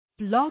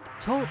Blog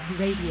Talk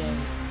Radio.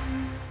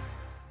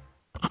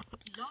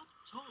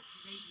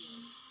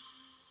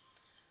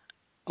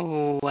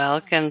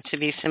 Welcome to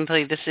Be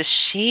Simply. This is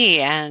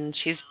she, and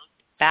she's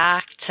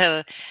back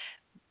to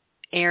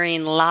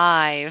airing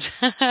live,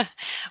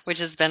 which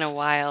has been a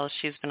while.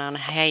 She's been on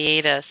a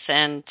hiatus,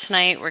 and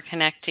tonight we're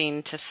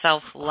connecting to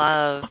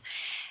self-love,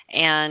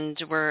 and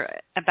we're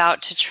about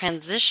to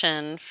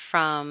transition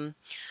from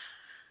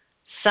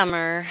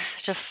summer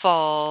to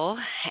fall,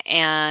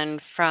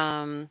 and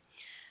from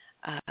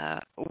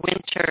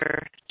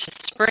winter to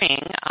spring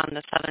on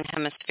the southern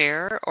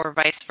hemisphere, or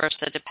vice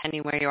versa,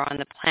 depending where you are on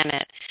the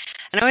planet.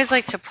 And I always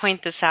like to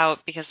point this out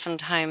because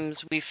sometimes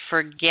we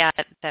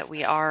forget that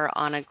we are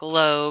on a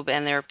globe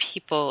and there are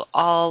people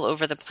all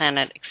over the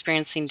planet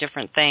experiencing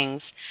different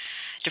things,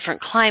 different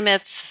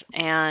climates,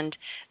 and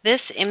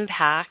this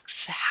impacts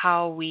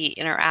how we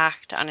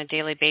interact on a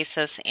daily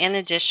basis. In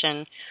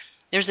addition,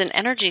 there's an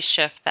energy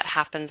shift that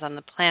happens on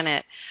the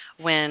planet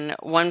when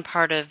one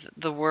part of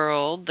the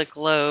world, the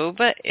globe,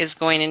 is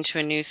going into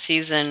a new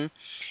season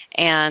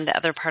and the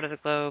other part of the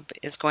globe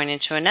is going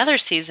into another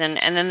season.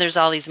 And then there's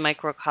all these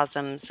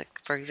microcosms,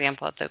 for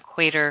example, at the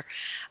equator,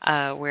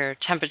 where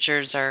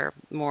temperatures are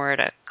more at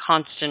a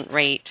constant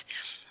rate.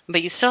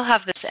 But you still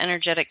have this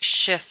energetic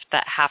shift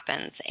that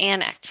happens,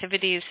 and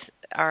activities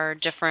are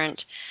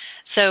different.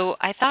 So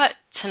I thought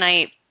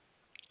tonight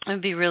it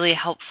would be really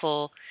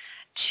helpful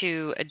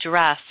to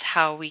address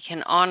how we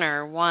can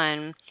honor,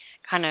 one,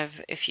 kind of,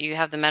 if you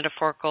have the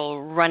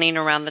metaphorical running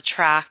around the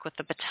track with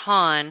the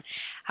baton,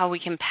 how we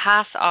can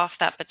pass off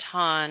that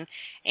baton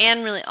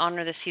and really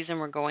honor the season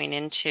we're going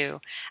into.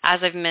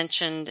 As I've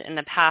mentioned in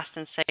the past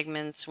in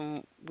segments,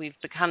 we've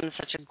become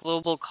such a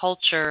global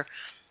culture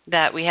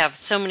that we have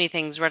so many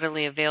things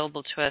readily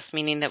available to us,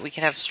 meaning that we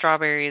could have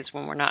strawberries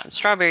when we're not in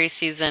strawberry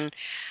season.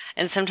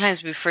 And sometimes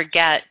we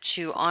forget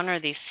to honor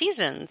these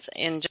seasons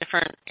in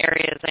different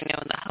areas. I know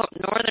in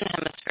the northern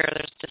hemisphere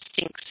there's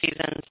distinct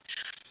seasons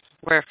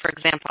where, for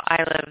example,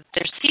 I live,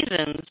 there's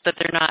seasons, but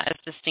they're not as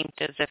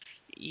distinct as if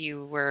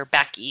you were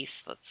back east,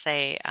 let's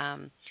say,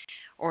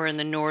 or in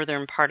the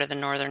northern part of the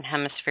northern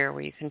hemisphere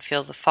where you can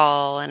feel the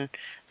fall and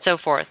so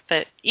forth.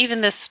 But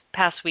even this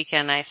past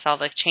weekend, I saw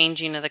the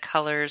changing of the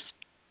colors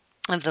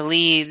of the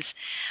leaves.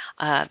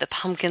 The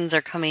pumpkins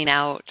are coming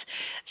out,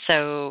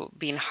 so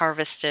being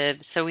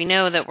harvested. So we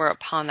know that we're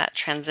upon that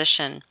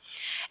transition.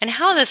 And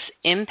how this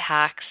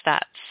impacts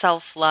that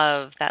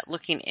self-love, that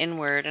looking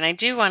inward. And I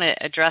do want to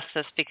address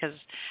this because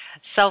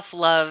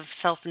self-love,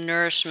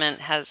 self-nourishment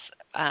has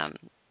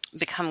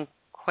become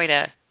quite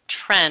a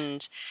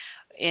trend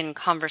in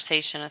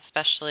conversation,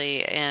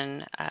 especially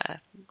in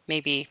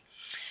maybe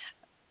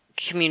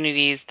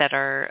communities that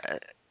are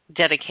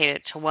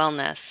dedicated to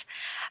wellness.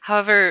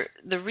 However,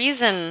 the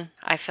reason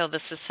I feel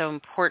this is so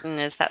important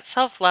is that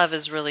self-love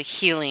is really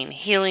healing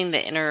the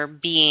inner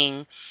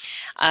being,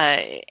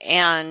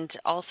 and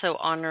also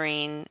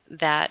honoring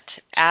that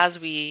as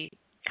we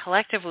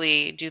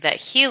collectively do that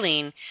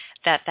healing,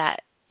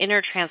 that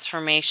inner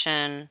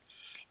transformation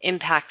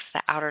impacts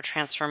the outer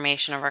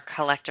transformation of our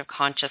collective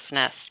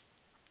consciousness.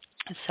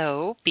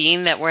 So,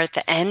 being that we're at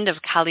the end of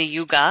Kali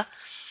Yuga,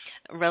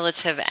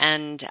 relative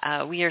end,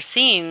 we are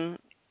seeing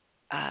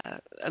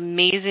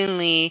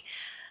amazingly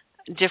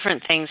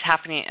different things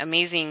happening,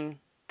 amazing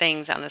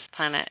things on this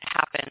planet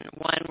happen.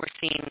 One, we're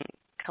seeing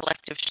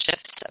collective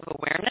shifts of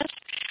awareness,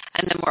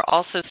 and then we're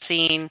also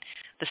seeing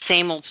the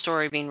same old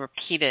story being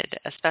repeated,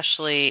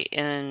 especially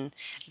in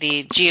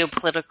the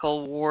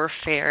geopolitical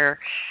warfare,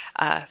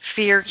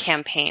 fear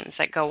campaigns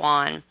that go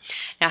on.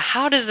 Now,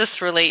 how does this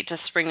relate to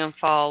spring and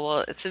fall?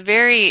 Well, it's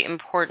very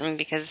important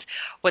because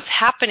what's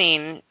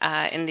happening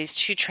in these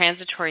two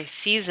transitory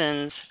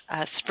seasons,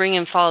 spring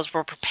and fall, is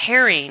we're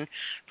preparing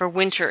for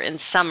winter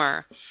and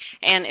summer.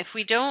 And if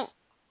we don't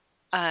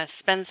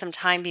spend some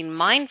time being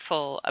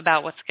mindful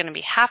about what's going to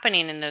be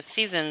happening in those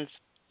seasons,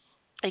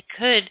 it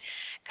could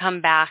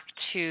come back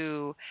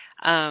to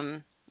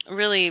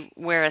really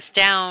wear us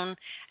down,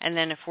 and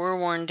then if we're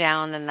worn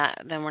down,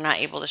 then we're not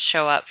able to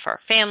show up for our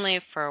family,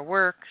 for our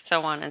work,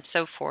 so on and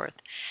so forth.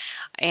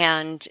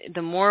 And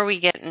the more we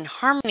get in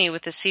harmony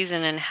with the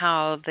season and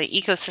how the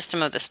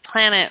ecosystem of this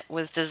planet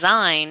was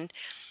designed,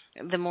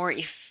 the more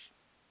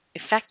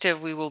effective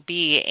we will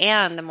be,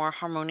 and the more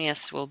harmonious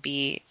we'll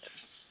be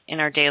in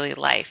our daily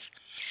life.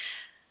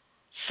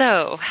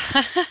 So,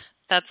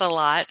 that's a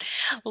lot.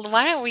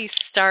 Why don't we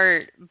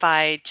start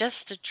by just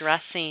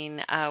addressing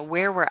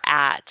where we're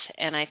at?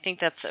 And I think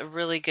that's a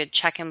really good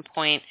check-in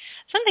point,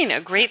 a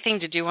great thing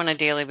to do on a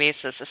daily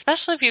basis,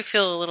 especially if you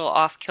feel a little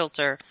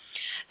off-kilter.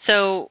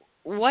 So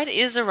what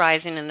is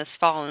arising in this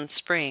fall and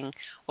spring?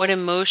 What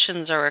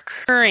emotions are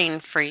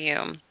occurring for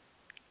you?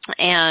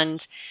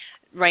 And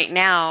right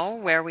now,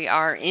 where we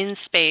are in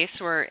space,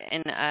 we're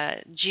in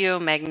a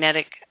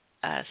geomagnetic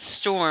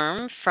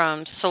storm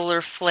from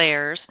solar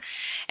flares.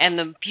 And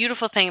the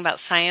beautiful thing about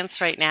science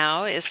right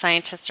now is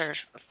scientists are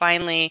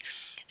finally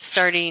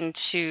starting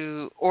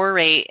to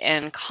orate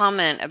and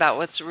comment about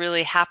what's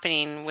really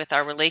happening with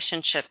our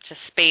relationship to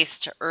space,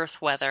 to Earth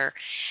weather.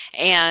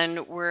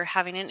 And we're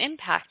having an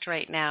impact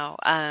right now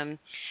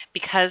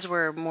because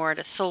we're more at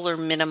a solar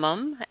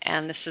minimum,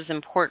 and this is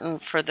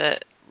important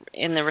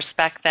in the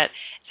respect that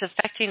it's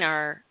affecting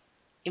our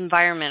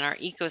environment, our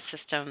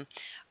ecosystem.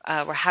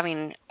 We're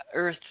having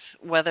Earth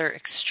weather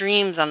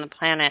extremes on the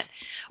planet,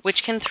 which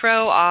can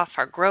throw off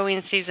our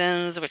growing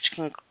seasons, which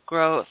can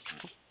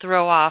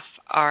throw off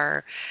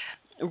our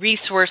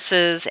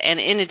resources, and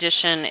in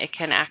addition, it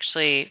can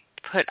actually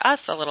put us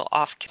a little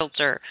off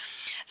kilter.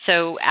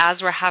 So as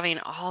we're having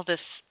all this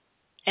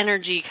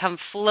energy come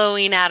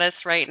flowing at us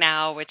right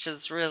now, which has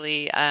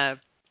really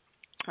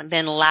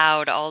been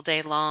loud all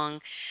day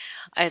long,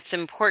 it's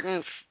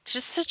important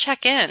just to check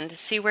in to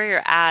see where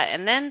you're at,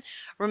 and then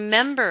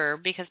remember,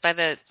 because by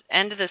the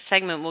end of this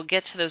segment, we'll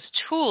get to those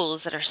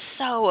tools that are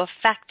so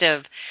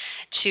effective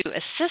to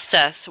assist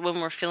us when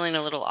we're feeling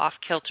a little off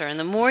kilter. And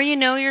the more you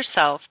know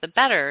yourself, the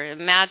better.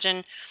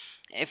 Imagine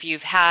if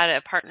you've had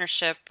a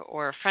partnership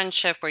or a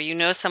friendship where you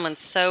know someone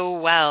so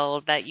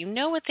well that you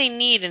know what they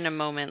need in a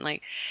moment,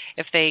 like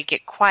if they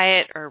get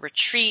quiet or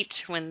retreat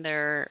when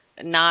they're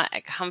not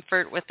at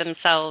comfort with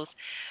themselves,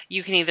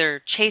 you can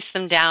either chase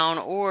them down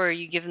or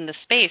you give them the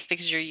space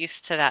because you're used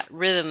to that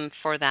rhythm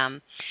for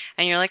them.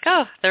 And you're like,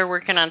 oh, they're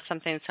working on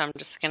something, so I'm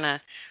just going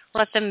to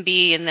let them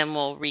be, and then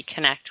we'll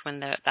reconnect when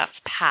that's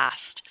past.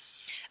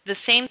 The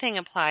same thing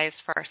applies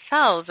for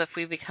ourselves. If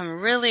we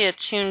become really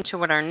attuned to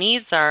what our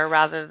needs are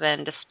rather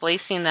than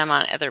displacing them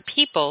on other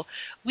people,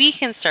 we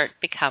can start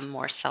to become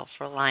more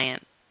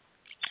self-reliant.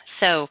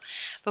 So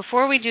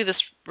before we do this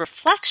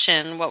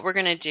reflection, what we're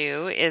going to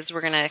do is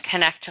we're going to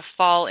connect to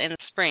fall and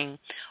spring.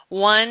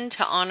 One,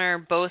 to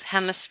honor both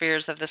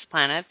hemispheres of this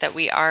planet, that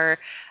we are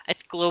a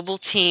global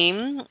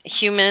team,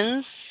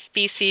 humans,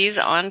 species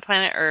on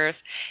planet Earth,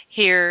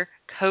 here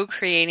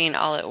co-creating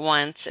all at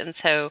once. And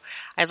so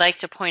I'd like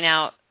to point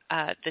out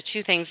the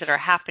two things that are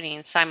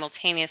happening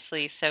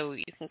simultaneously so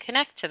you can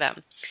connect to them.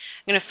 I'm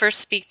going to first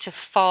speak to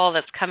fall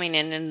that's coming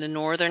in the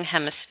northern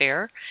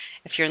hemisphere.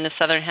 If you're in the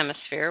southern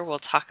hemisphere, we'll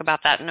talk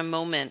about that in a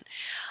moment.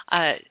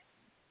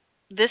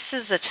 This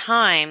is a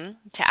time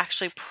to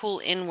actually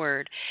pull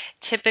inward.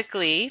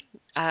 Typically,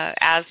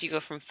 as you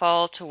go from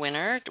fall to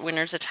winter,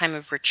 winter's a time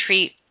of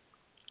retreat.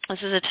 This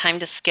is a time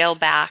to scale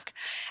back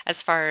as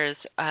far as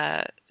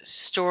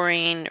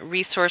storing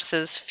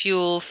resources,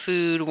 fuel,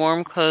 food,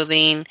 warm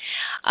clothing,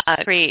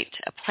 create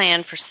a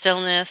plan for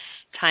stillness,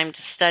 time to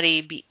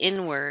study, be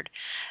inward.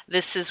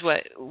 This is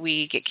what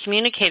we get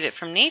communicated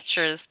from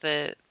nature as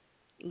the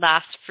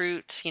last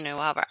fruit. We'll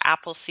have our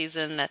apple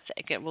season that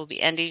will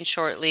be ending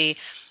shortly.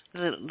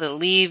 The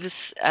leaves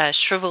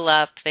shrivel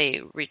up, they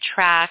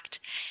retract,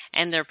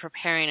 and they're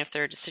preparing, if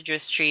they're a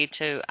deciduous tree,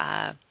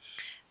 to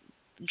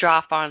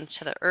drop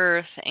onto the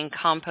earth and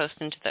compost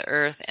into the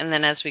earth. And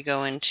then as we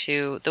go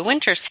into the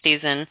winter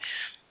season,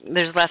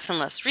 there's less and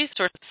less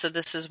resources, so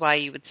this is why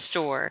you would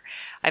store.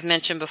 I've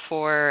mentioned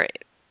before,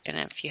 and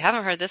if you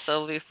haven't heard this,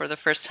 it'll be for the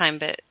first time,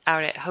 but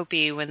out at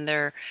Hopi, when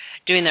they're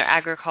doing their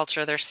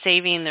agriculture, they're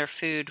saving their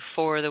food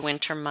for the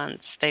winter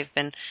months. They've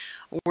been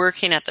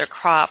working at their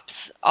crops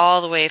all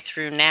the way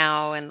through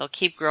now, and they'll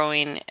keep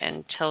growing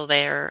until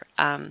they're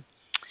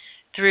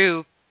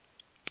through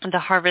the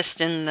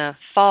harvest in the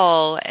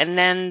fall, and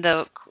then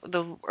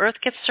the earth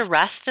gets to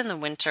rest in the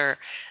winter.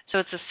 So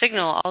it's a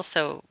signal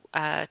also,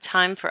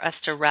 time for us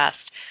to rest.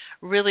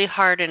 Really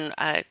hard in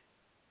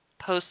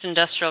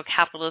post-industrial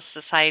capitalist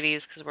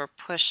societies because we're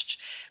pushed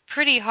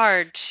pretty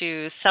hard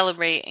to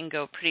celebrate and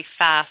go pretty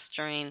fast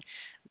during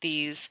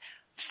these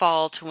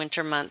fall to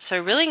winter months. So I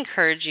really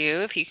encourage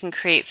you, if you can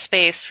create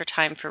space for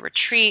time for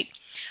retreat,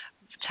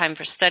 time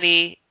for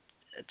study,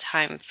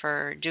 time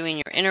for doing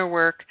your inner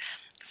work,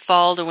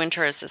 fall to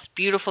winter is this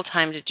beautiful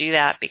time to do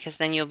that, because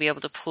then you'll be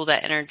able to pull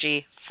that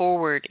energy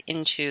forward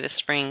into the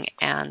spring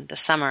and the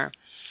summer.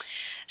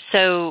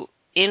 So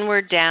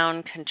inward,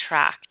 down,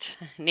 contract.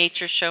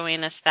 Nature's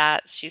showing us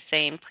that. She's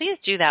saying, please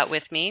do that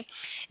with me.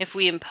 If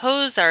we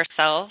impose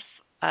ourselves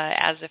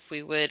as if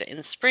we would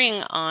in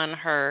spring on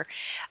her,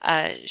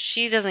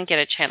 she doesn't get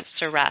a chance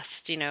to rest,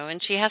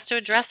 and she has to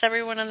address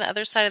everyone on the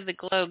other side of the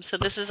globe. So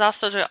this is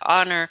also to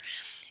honor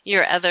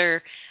your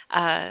other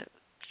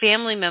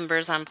family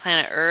members on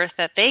planet Earth,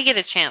 that they get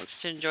a chance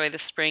to enjoy the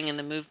spring and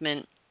the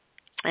movement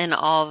and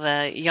all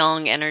the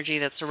yang energy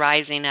that's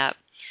rising up.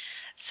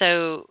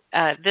 So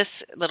this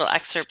little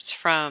excerpt's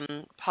from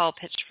Paul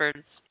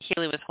Pitchford's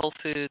Healing with Whole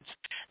Foods.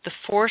 The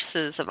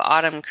forces of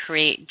autumn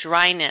create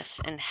dryness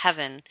in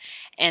heaven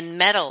and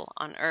metal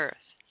on earth.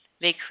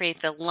 They create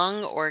the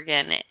lung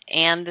organ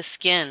and the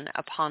skin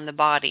upon the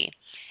body,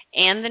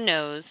 and the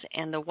nose,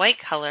 and the white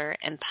color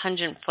and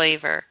pungent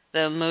flavor,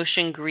 the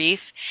emotion grief,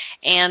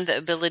 and the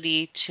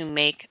ability to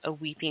make a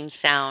weeping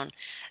sound.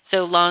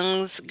 So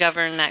lungs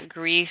govern that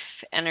grief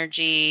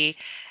energy.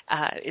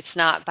 It's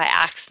not by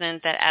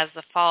accident that as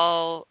the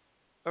fall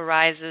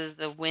arises,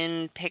 the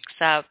wind picks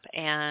up,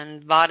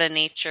 and Vata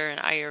nature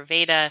and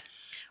Ayurveda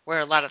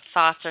where a lot of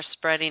thoughts are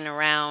spreading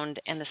around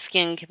and the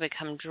skin can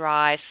become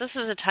dry. So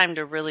this is a time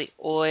to really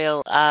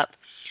oil up.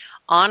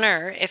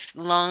 Honor if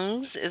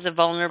lungs is a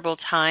vulnerable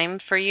time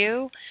for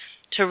you,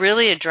 to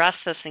really address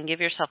this and give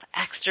yourself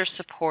extra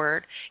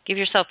support, give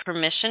yourself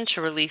permission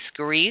to release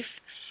grief.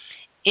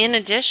 In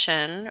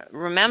addition,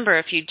 remember,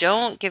 if you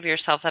don't give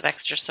yourself that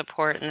extra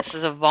support, and this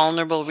is a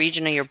vulnerable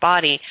region of your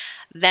body,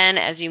 then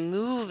as you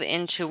move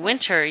into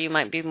winter, you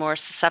might be more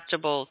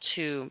susceptible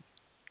to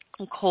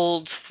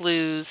colds,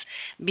 flus,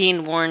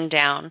 being worn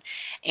down.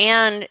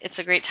 And it's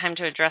a great time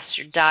to address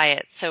your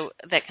diet. So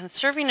that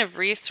conserving of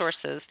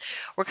resources,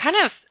 we're kind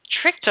of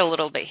tricked a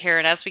little bit here.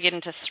 And as we get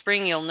into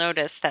spring, you'll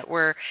notice that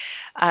we're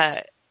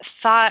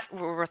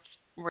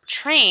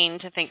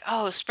trained to think,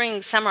 oh,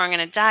 spring, summer, I'm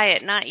going to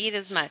diet, not eat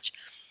as much.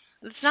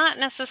 It's not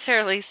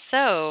necessarily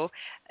so.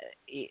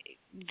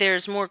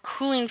 There's more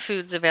cooling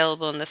foods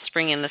available in the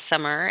spring and the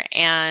summer,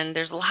 and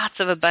there's lots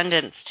of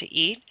abundance to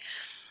eat.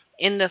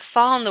 In the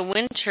fall and the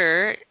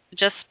winter,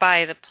 just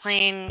by the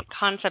plain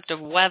concept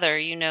of weather,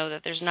 you know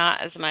that there's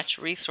not as much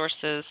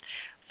resources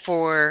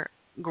for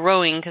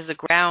growing because the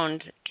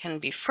ground can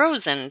be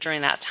frozen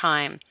during that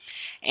time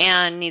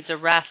and needs a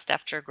rest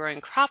after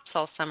growing crops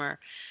all summer.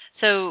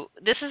 So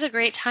this is a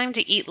great time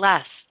to eat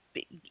less,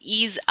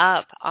 ease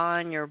up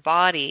on your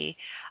body,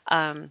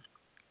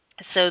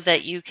 so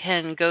that you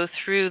can go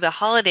through the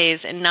holidays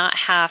and not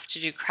have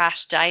to do crash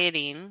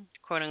dieting,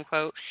 quote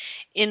unquote,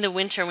 in the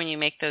winter when you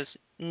make those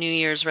New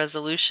Year's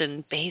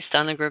resolution based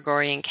on the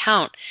Gregorian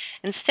count.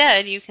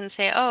 Instead, you can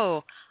say,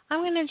 oh, I'm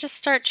going to just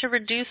start to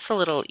reduce a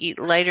little, eat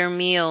lighter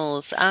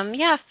meals.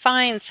 Yeah,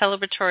 fine,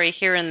 celebratory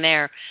here and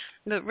there.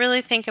 But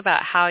really think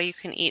about how you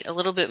can eat a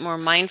little bit more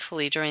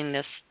mindfully during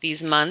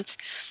these months,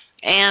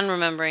 and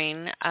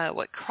remembering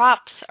what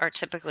crops are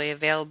typically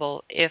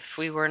available if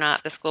we were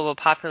not this global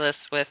populace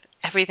with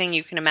everything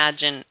you can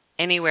imagine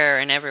anywhere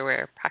and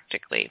everywhere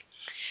practically.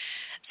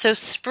 So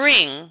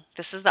spring,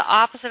 this is the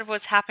opposite of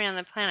what's happening on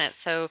the planet.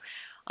 So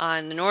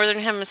on the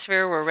northern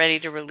hemisphere, we're ready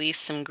to release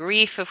some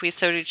grief if we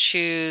so to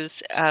choose.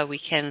 We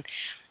can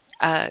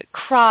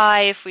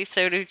cry if we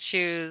so to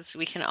choose.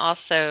 We can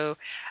also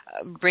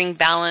bring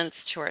balance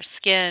to our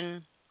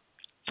skin,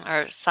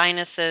 our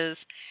sinuses,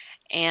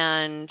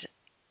 and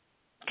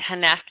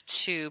connect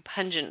to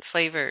pungent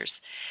flavors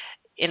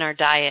in our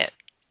diet.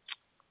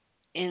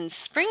 In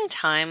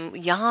springtime,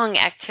 yang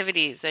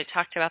activities, I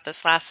talked about this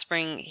last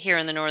spring here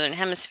in the Northern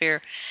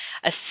Hemisphere,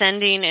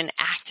 ascending and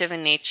active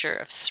in nature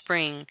of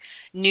spring,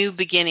 new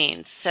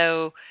beginnings.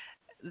 So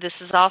this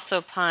is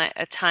also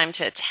a time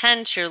to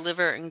attend to your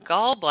liver and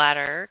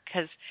gallbladder,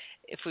 because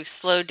if we've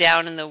slowed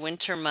down in the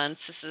winter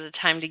months, this is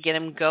a time to get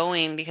them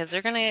going because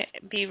they're going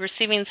to be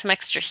receiving some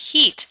extra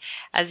heat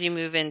as you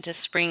move into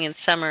spring and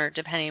summer,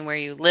 depending where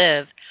you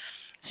live.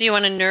 So you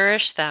want to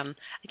nourish them.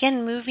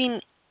 Again, moving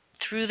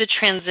through the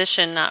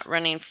transition, not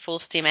running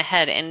full steam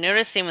ahead, and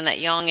noticing when that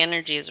yang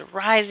energy is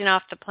rising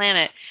off the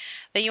planet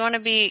that you want to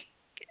be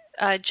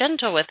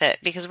gentle with it,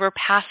 because we're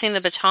passing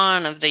the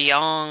baton of the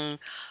yang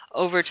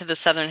over to the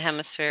southern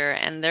hemisphere,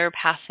 and they're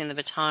passing the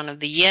baton of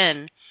the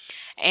yin.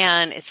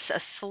 And it's a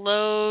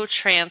slow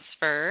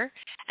transfer,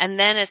 and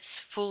then it's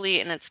fully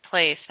in its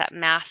place. That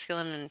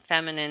masculine and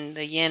feminine,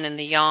 the yin and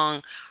the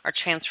yang, are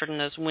transferred in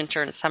those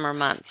winter and summer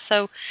months.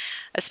 So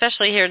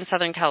especially here in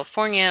Southern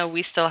California,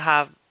 we still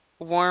have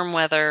warm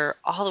weather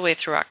all the way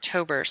through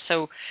October.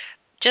 So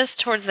just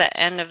towards the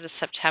end of the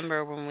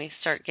September, when we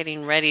start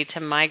getting ready to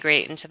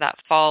migrate into that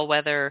fall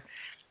weather,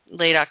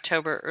 late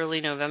October,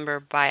 early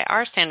November by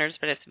our standards,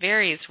 but it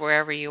varies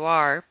wherever you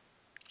are.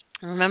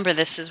 Remember,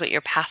 this is what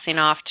you're passing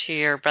off to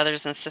your brothers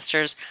and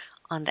sisters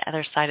on the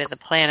other side of the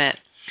planet.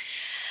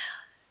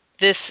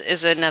 This is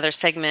another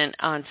segment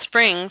on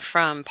spring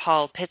from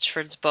Paul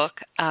Pitchford's book.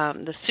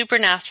 The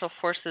supernatural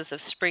forces of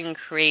spring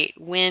create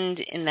wind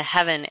in the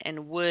heaven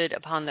and wood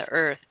upon the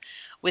earth.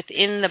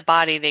 Within the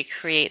body, they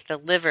create the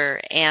liver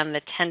and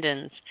the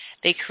tendons.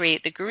 They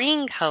create the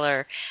green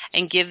color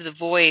and give the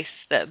voice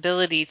the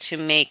ability to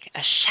make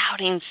a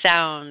shouting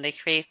sound. They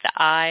create the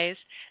eyes,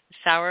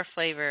 sour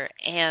flavor,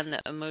 and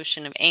the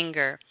emotion of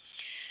anger.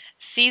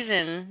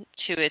 Season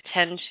to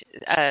attend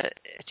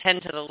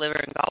to the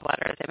liver and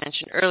gallbladder, as I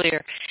mentioned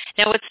earlier.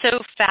 Now, what's so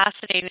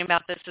fascinating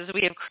about this is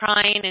we have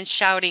crying and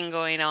shouting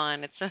going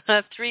on. It's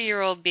a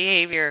 3-year-old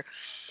behavior.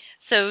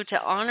 So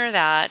to honor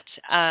that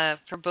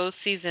for both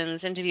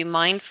seasons, and to be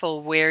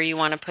mindful where you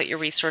want to put your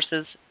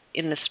resources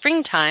in the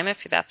springtime, if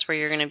that's where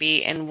you're going to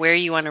be, and where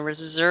you want to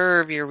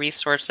reserve your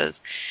resources,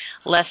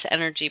 less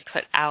energy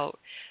put out.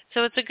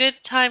 So it's a good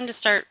time to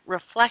start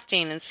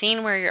reflecting and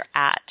seeing where you're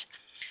at.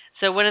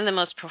 So one of the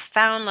most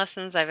profound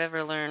lessons I've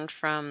ever learned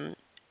from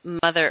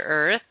Mother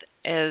Earth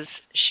is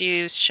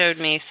she showed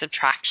me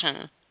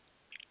subtraction.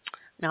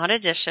 Not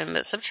addition,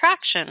 but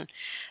subtraction.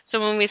 So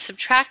when we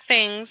subtract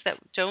things that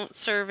don't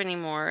serve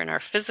anymore in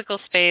our physical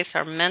space,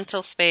 our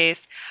mental space,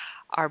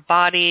 our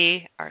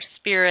body, our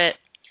spirit,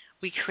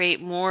 we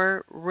create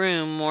more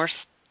room, more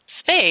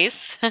space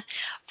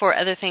for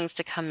other things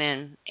to come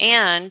in.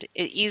 And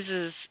it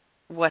eases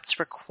what's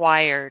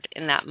required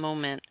in that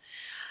moment.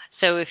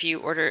 So if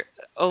you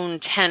own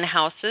 10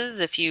 houses,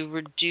 if you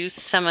reduce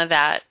some of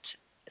that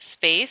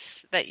space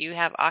that you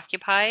have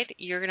occupied,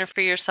 you're going to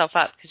free yourself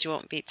up because you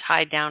won't be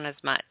tied down as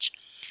much.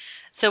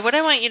 So what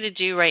I want you to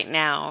do right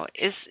now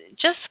is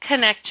just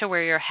connect to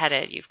where you're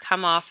headed. You've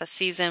come off a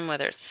season,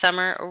 whether it's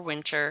summer or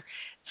winter.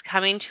 It's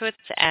coming to its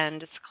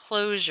end, its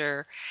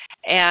closure,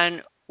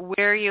 and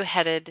where are you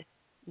headed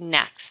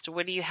next?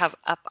 What do you have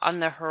up on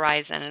the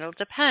horizon? It'll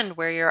depend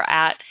where you're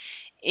at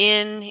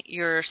in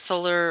your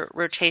solar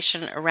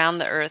rotation around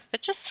the Earth, but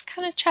just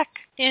kind of check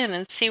in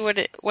and see what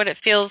it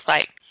feels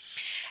like.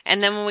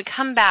 And then when we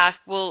come back,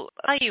 we'll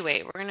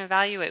evaluate. We're going to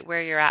evaluate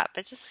where you're at,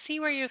 but just see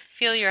where you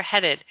feel you're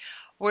headed.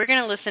 We're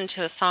going to listen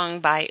to a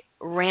song by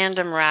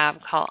Random Rab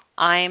called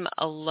I'm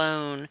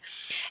Alone.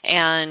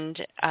 And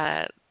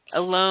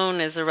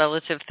alone is a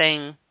relative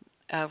thing.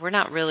 We're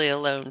not really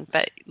alone,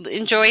 but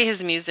enjoy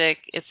his music.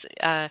 It's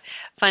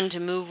fun to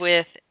move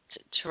with,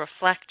 to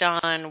reflect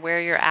on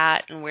where you're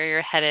at and where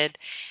you're headed.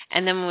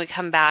 And then when we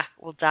come back,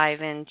 we'll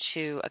dive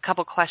into a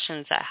couple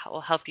questions that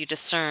will help you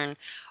discern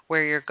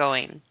where you're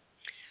going.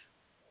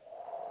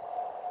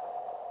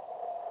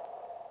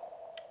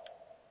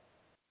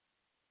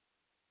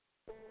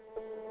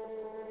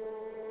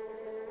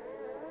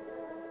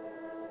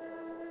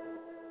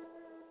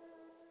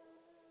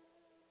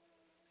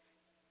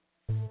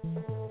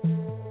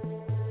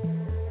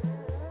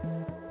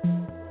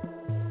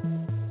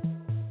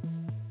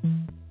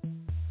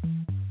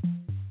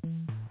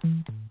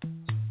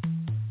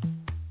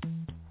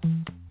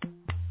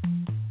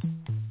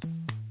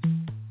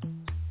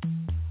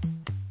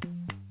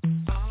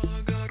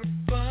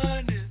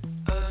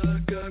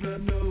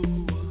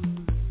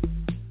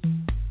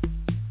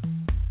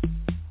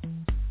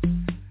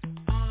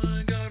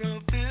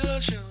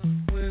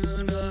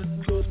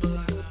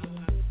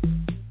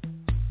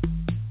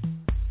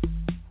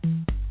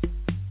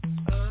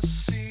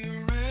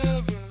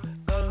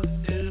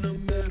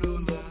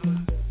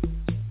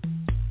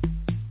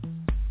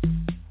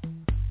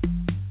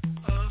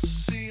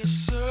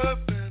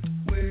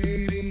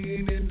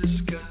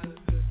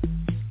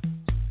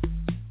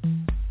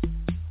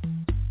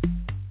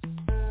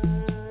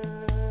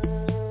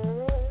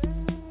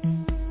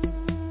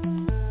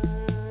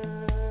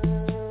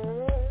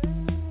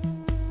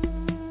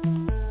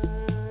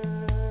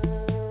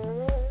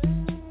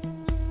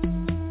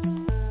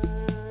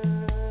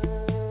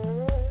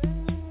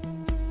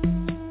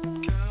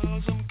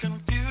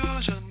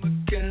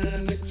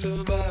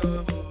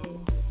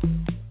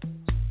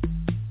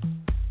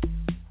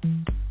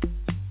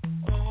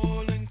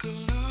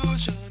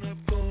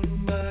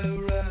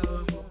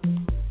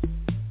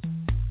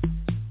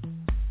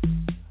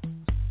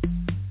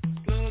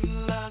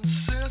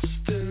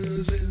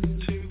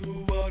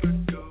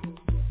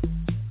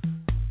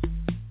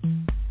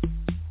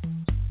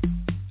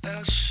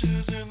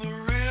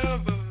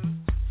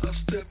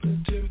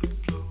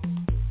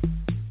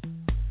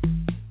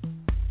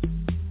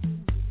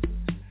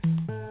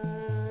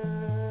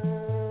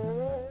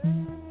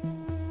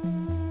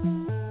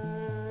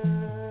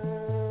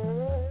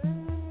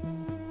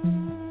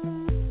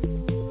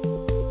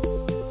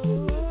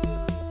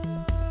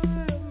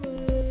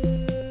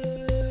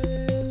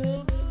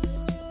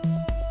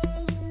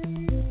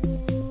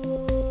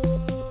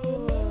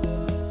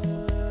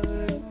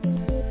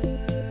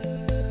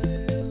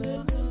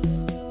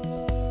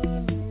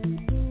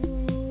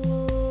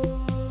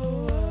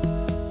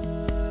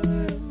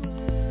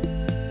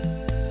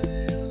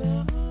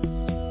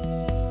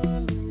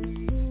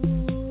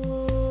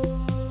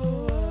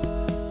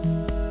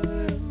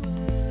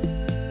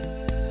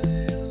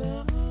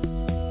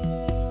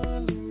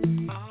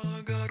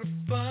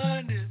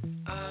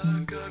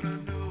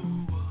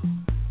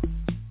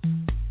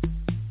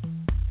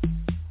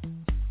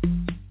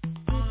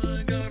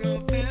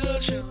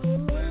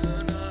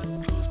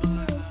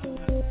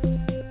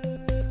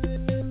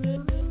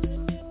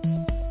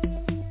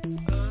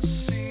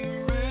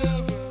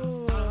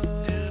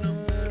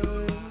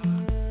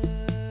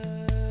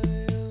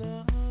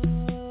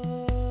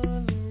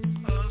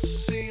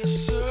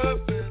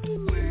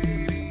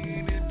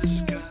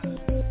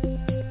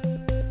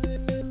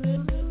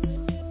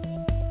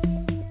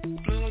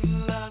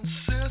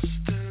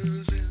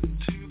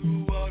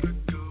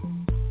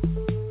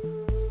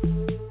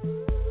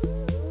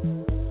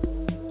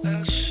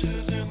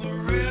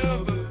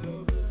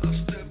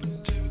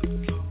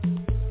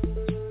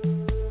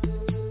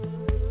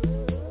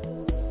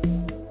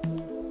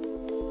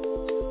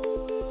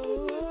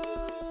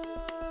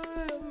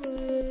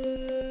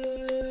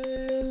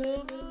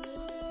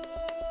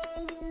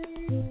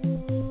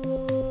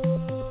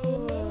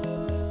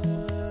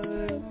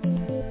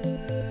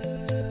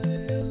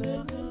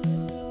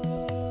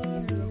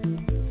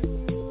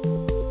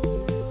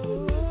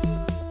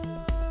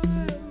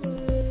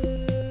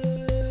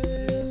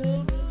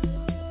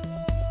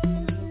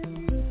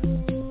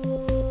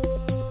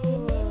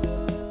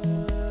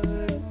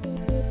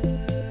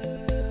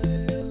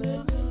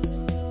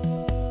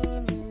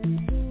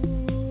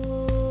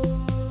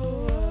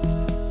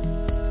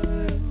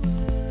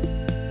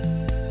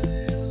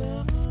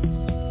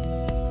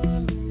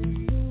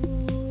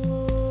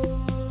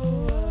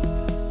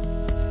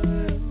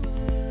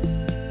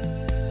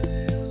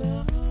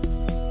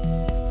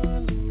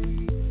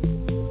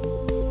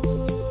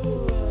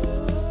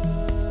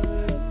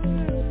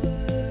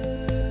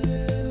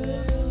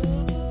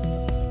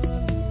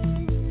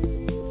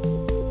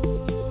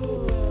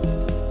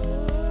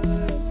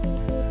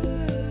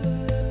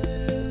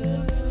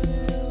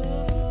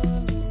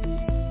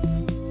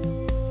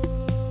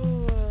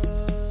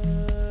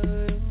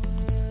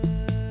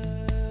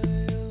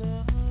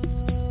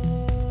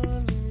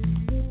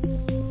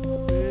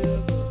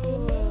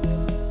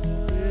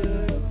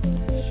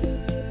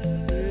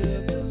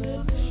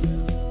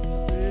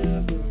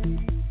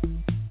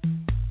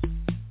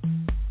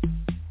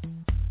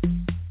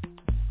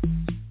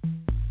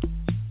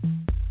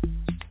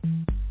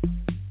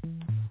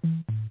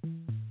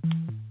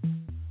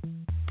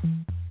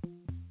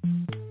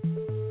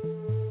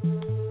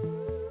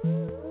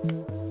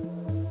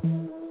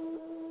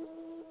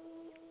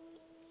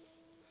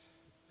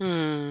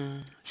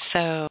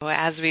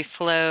 as we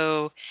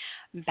flow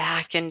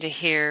back into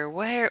here,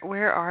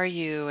 where are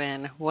you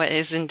and what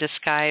is in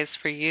disguise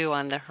for you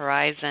on the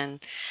horizon?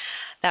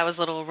 That was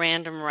Little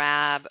Random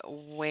Rab,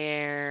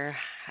 where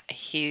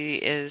he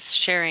is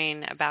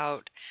sharing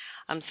about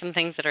some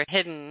things that are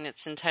hidden. It's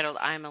entitled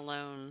I'm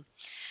Alone,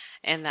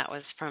 and that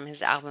was from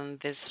his album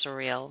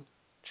Visceral.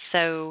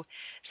 So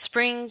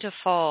spring to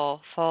fall,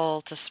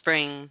 fall to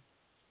spring,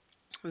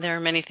 there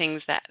are many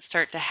things that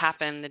start to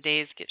happen. The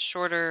days get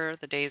shorter,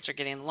 the days are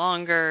getting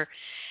longer,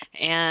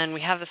 and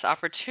we have this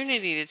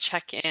opportunity to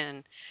check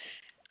in.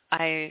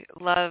 I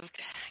love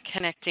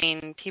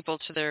connecting people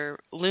to their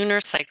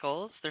lunar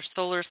cycles, their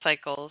solar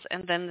cycles,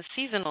 and then the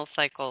seasonal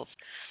cycles.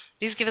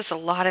 These give us a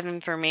lot of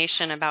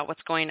information about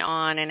what's going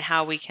on and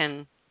how we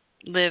can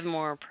live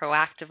more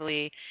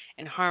proactively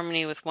in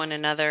harmony with one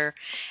another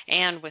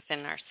and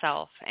within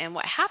ourselves. And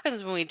what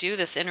happens when we do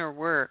this inner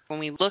work, when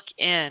we look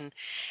in,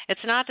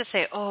 it's not to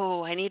say,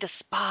 oh, I need a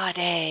spa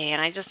day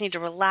and I just need to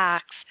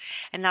relax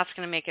and that's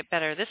going to make it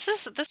better. This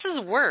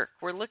is work.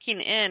 We're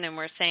looking in and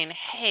we're saying,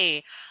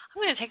 hey,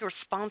 I'm going to take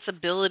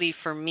responsibility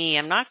for me.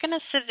 I'm not going to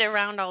sit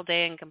around all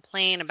day and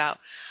complain about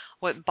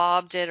what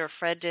Bob did or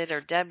Fred did or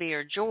Debbie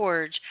or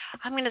George.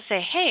 I'm going to say,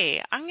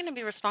 hey, I'm going to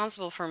be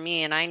responsible for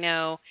me. And I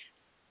know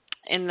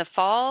in the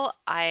fall,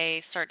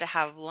 I start to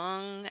have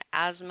lung,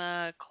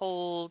 asthma,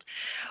 cold,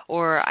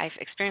 or I've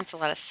experienced a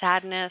lot of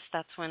sadness.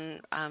 That's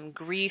when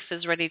grief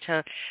is ready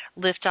to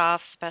lift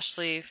off,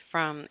 especially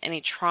from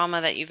any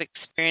trauma that you've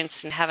experienced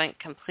and haven't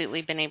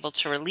completely been able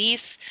to release.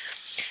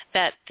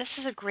 That this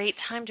is a great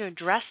time to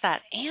address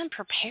that and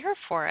prepare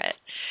for it.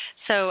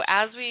 So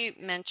as we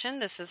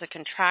mentioned, this is a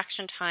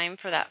contraction time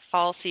for that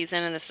fall season,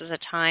 and this is a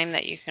time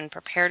that you can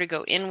prepare to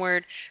go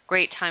inward,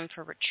 great time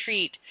for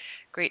retreat,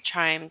 great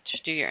time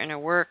to do your inner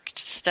work,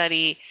 to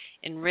study,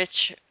 enrich,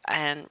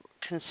 and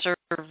conserve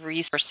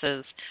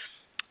resources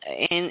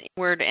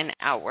inward and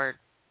outward.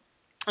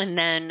 And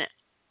then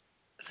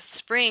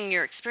spring,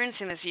 you're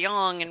experiencing this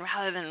yang, and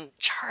rather than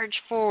charge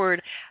forward,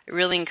 I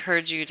really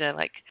encourage you to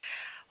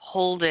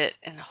hold it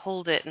and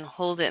hold it and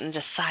hold it and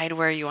decide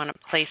where you want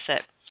to place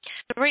it.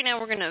 So right now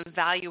we're going to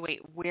evaluate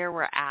where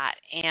we're at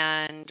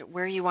and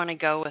where you want to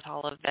go with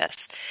all of this.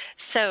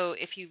 So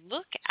if you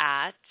look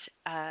at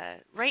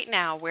right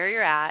now where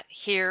you're at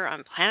here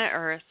on planet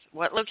Earth,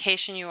 what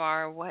location you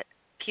are, what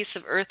piece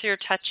of Earth you're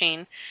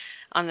touching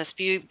on this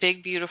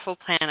big, beautiful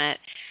planet,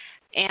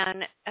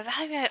 and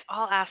evaluate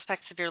all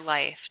aspects of your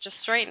life. Just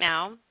right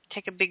now,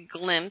 take a big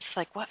glimpse,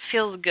 what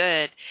feels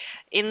good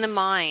in the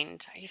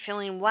mind. Are you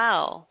feeling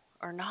well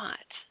or not?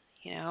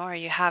 Are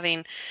you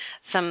having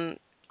some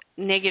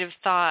negative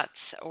thoughts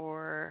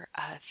or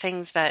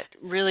things that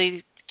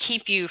really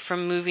keep you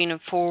from moving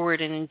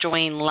forward and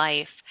enjoying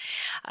life?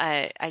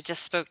 I just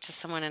spoke to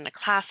someone in a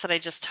class that I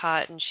just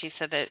taught, and she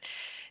said that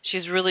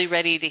she's really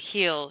ready to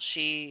heal.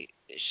 She's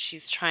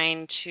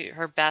trying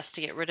her best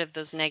to get rid of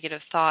those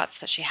negative thoughts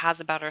that she has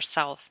about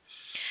herself.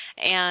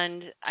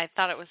 And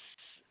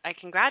I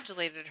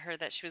congratulated her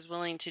that she was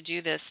willing to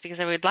do this,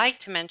 because I would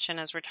like to mention,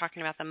 as we're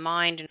talking about the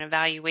mind and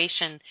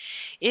evaluation,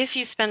 if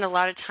you spend a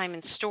lot of time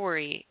in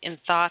story, in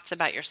thoughts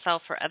about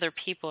yourself or other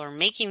people, or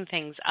making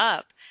things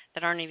up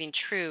that aren't even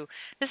true,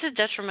 this is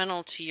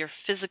detrimental to your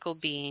physical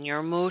being, your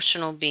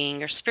emotional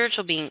being, your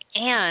spiritual being,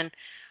 and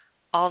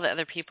all the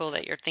other people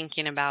that you're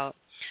thinking about.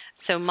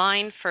 So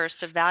mind first,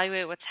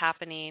 evaluate what's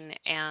happening,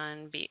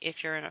 and if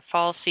you're in a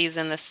fall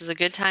season, this is a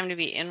good time to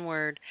be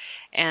inward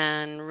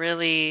and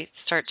really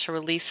start to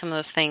release some of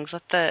those things.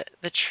 Let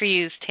the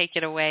trees take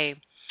it away,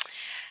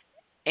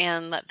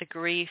 and let the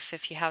grief,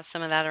 if you have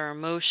some of that, or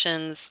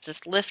emotions,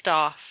 just lift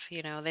off.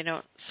 They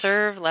don't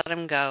serve, let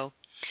them go.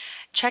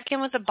 Check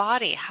in with the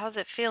body. How's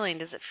it feeling?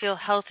 Does it feel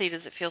healthy?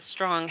 Does it feel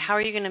strong? How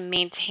are you going to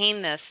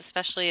maintain this,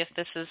 especially if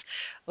this is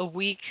a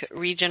weak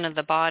region of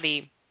the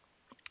body?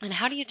 And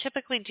how do you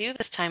typically do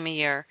this time of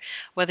year,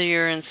 whether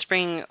you're in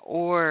spring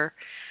or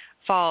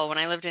fall? When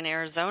I lived in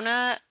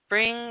Arizona,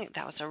 spring,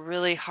 that was a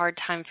really hard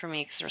time for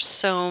me because there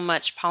was so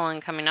much pollen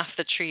coming off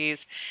the trees.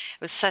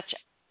 It was such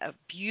a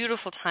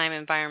beautiful time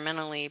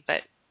environmentally,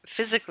 but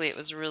physically it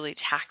was really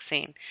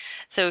taxing.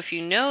 So if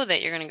you know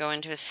that you're going to go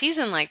into a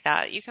season like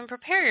that, you can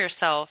prepare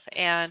yourself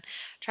and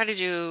try to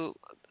do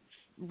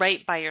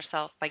right by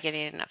yourself by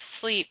getting enough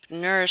sleep,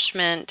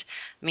 nourishment,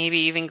 maybe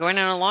even going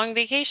on a long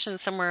vacation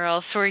somewhere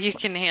else where you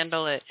can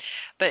handle it.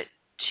 But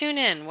tune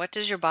in. What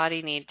does your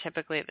body need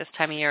typically at this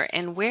time of year?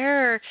 And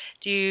where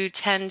do you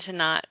tend to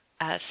not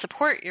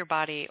support your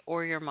body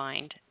or your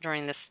mind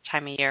during this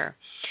time of year?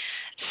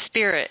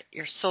 Spirit,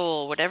 your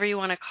soul, whatever you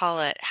want to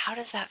call it, how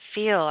does that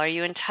feel? Are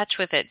you in touch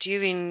with it? Do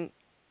you even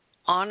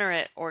honor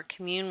it or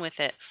commune with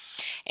it?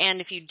 And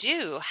if you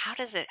do, how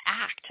does it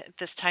act at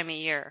this time of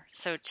year?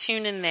 So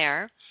tune in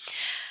there.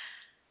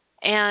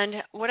 And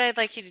what I'd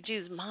like you to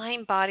do is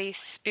mind, body,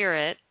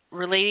 spirit,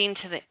 relating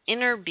to the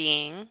inner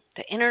being,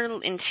 the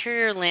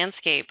interior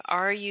landscape.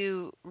 Are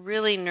you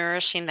really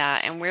nourishing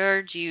that? And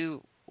where do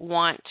you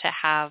want to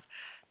have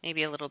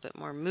maybe a little bit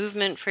more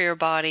movement for your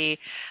body,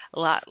 a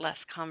lot less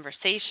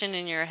conversation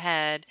in your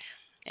head?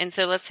 And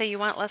so let's say you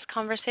want less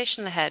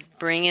conversation ahead.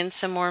 Bring in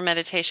some more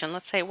meditation.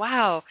 Let's say,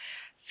 wow,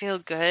 feel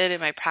good in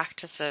my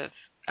practice of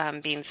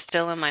being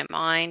still in my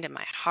mind and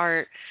my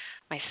heart.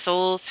 My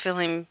soul's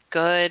feeling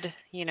good,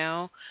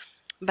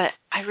 But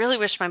I really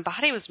wish my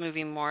body was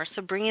moving more,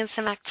 so bring in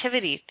some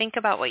activity. Think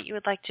about what you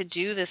would like to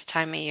do this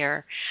time of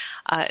year.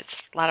 It's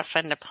a lot of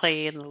fun to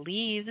play in the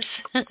leaves.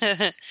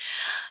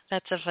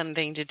 That's a fun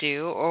thing to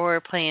do. Or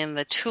play in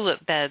the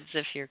tulip beds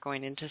if you're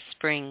going into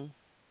spring.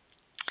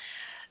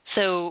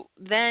 So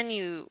then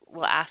you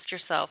will ask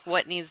yourself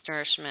what needs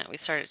nourishment. We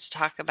started to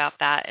talk about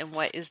that, and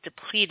what is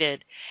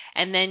depleted.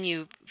 And then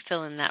you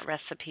fill in that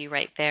recipe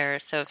right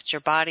there. So if it's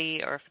your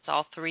body or if it's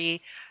all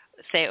three,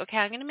 say, okay,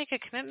 I'm going to make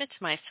a commitment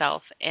to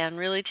myself and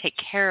really take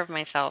care of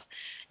myself,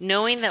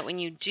 knowing that when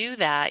you do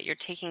that, you're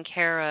taking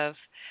care of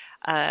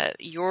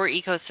your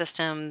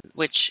ecosystem,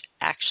 which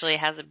actually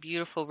has a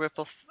beautiful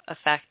ripple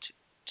effect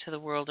to the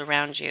world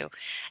around you.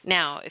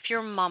 Now, if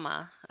you're a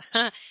mama,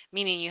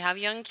 meaning you have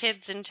young kids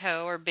in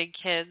tow or big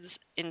kids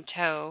in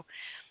tow,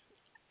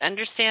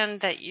 understand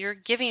that you're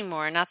giving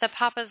more. Not that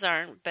papas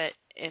aren't, but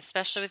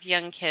especially with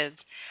young kids.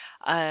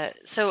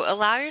 So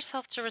allow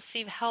yourself to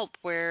receive help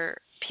where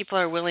people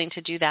are willing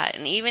to do that.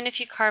 And even if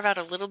you carve out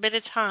a little bit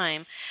of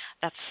time,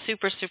 that's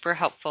super, super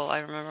helpful. I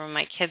remember when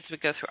my kids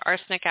would go through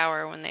arsenic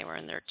hour when they were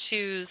in their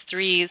 2s,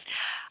 3s,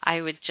 I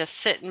would just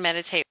sit and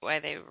meditate while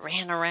they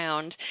ran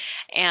around.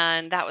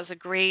 And that was a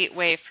great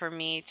way for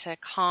me to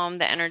calm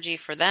the energy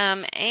for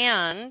them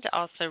and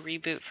also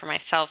reboot for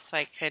myself so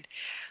I could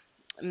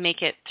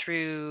make it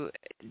through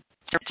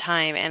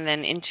time and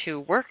then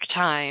into work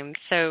time.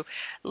 So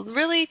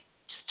really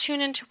just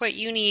tune into what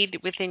you need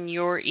within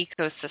your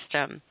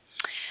ecosystem.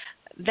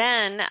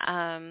 Then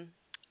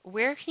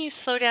where can you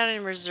slow down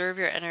and reserve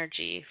your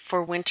energy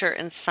for winter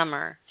and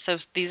summer? So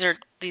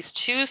these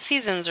 2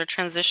 seasons or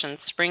transitions,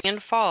 spring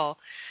and fall.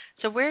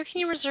 So where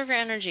can you reserve your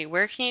energy?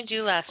 Where can you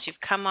do less? You've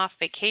come off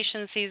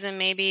vacation season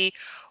maybe,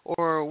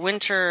 or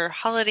winter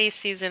holiday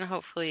season.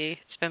 Hopefully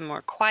it's been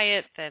more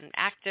quiet than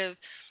active.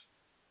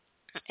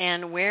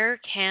 And where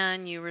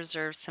can you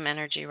reserve some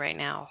energy right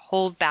now?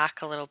 Hold back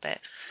a little bit.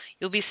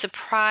 You'll be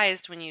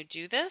surprised when you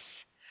do this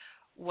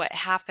what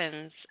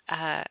happens,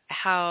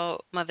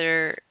 how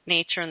Mother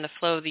Nature and the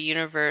flow of the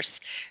universe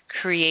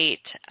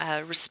create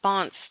a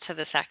response to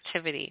this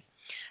activity.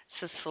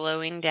 So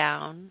slowing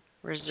down,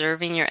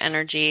 reserving your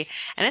energy.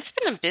 And it's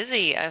been a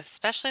busy,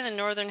 especially in the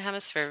Northern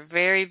Hemisphere,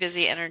 very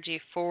busy energy,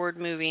 forward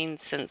moving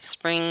since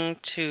spring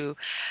to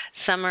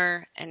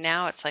summer. And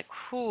now it's like,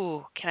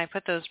 whew, can I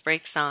put those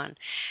brakes on?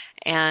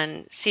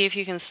 And see if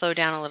you can slow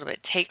down a little bit.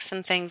 Take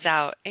some things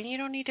out. And you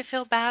don't need to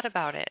feel bad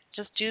about it.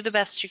 Just do the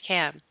best you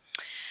can.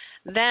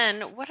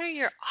 Then, what are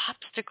your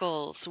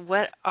obstacles?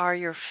 What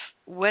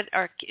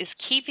is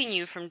keeping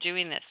you from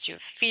doing this? Do you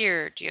have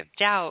fear? Do you have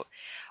doubt?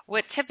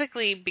 What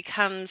typically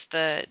becomes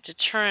the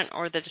deterrent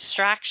or the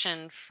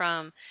distraction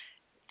from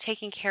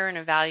taking care and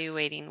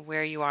evaluating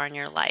where you are in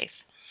your life?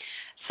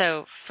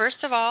 So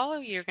first of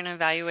all, you're going to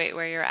evaluate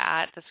where you're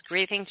at. That's a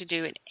great thing to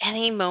do at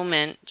any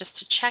moment, just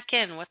to check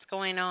in what's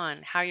going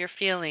on, how you're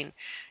feeling.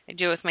 I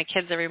do it with my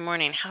kids every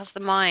morning. How's the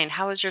mind?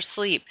 How is your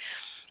sleep?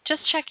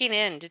 Just checking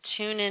in to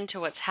tune into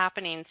what's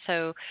happening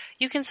so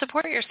you can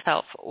support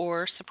yourself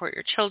or support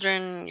your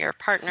children, your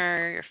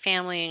partner, your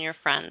family, and your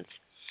friends.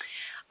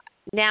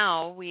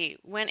 Now we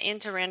went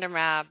into Random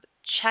Rab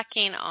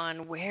checking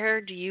on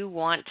where do you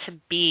want to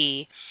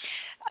be.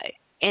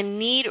 And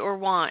need or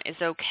want is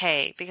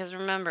okay, because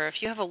remember, if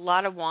you have a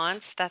lot of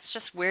wants, that's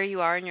just where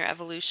you are in your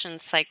evolution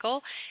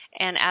cycle.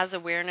 And as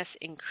awareness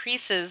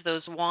increases,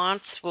 those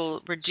wants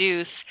will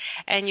reduce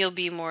and you'll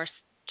be more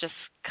just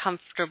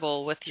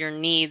comfortable with your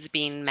needs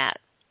being met.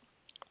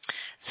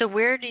 So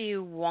where do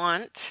you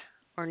want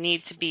or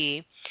need to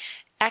be?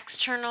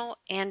 External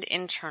and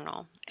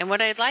internal. And what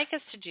I'd like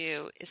us to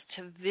do is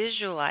to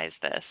visualize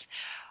this,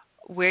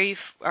 where you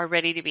are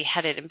ready to be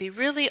headed, and be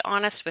really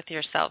honest with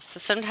yourself.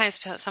 So sometimes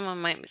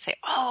someone might say,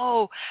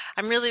 oh,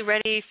 I'm really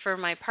ready for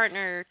my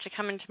partner to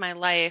come into my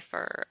life,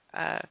 or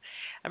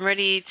I'm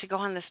ready to go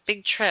on this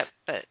big trip,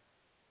 but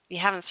you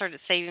haven't started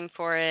saving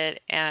for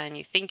it, and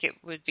you think it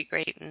would be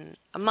great in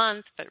a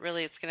month, but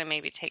really it's going to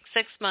maybe take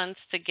 6 months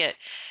to get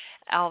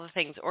all the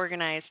things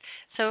organized.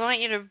 So I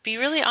want you to be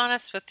really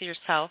honest with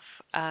yourself,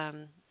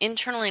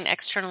 internally and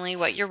externally,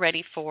 what you're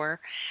ready for.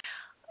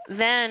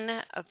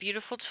 Then a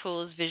beautiful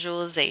tool is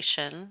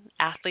visualization.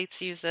 Athletes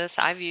use this.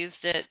 I've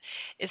used it.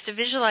 Is to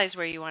visualize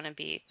where you want to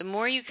be. The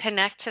more you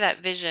connect to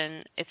that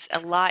vision, it's a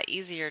lot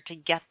easier to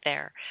get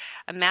there.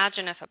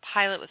 Imagine if a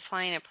pilot was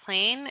flying a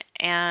plane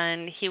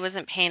and he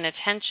wasn't paying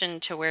attention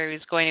to where he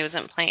was going. He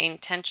wasn't paying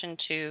attention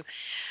to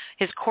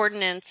his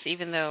coordinates,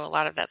 even though a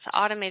lot of that's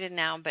automated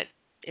now. But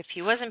if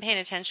he wasn't paying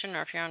attention,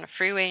 or if you're on a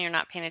freeway and you're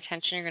not paying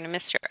attention, you're going to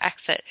miss your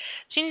exit.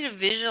 So you need to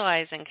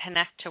visualize and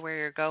connect to where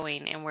you're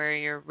going and where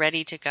you're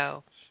ready to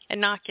go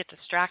and not get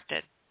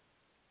distracted.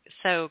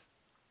 So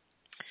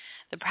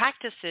The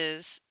practice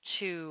is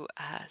to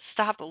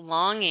stop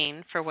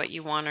longing for what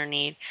you want or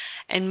need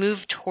and move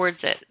towards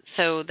it.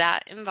 So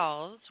that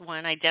involves,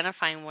 one,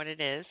 identifying what it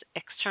is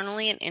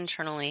externally and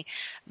internally,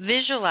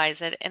 visualize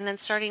it, and then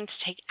starting to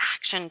take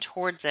action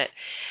towards it.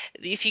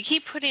 If you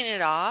keep putting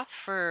it off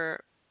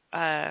for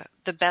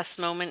the best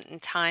moment in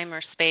time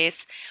or space,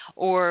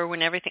 or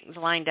when everything's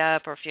lined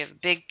up, or if you have a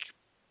big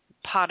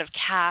pot of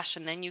cash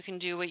and then you can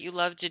do what you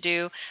love to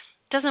do,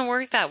 it doesn't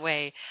work that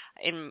way,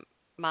 in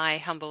my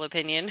humble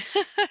opinion.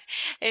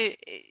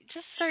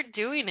 Just start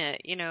doing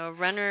it. You know, a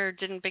runner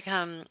didn't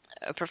become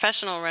a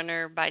professional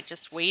runner by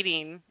just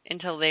waiting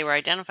until they were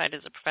identified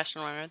as a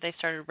professional runner. They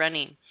started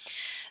running.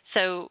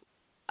 So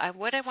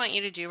what I want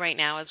you to do right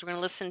now is we're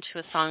going to listen to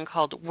a song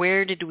called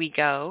Where Did We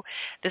Go?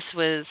 This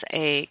was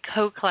a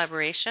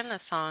co-collaboration, a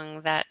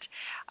song that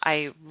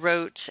I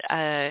wrote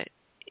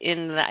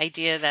in the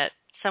idea that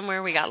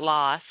somewhere we got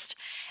lost.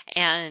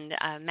 And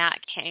Matt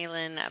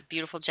Kalin, a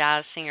beautiful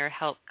jazz singer,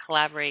 helped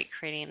collaborate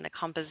creating the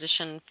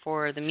composition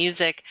for the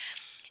music.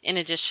 In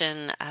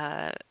addition,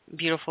 a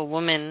beautiful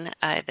woman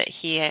that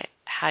he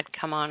had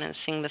come on and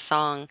sing the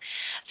song.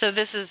 So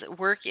this is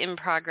work in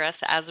progress,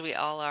 as we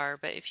all are.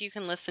 But if you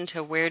can listen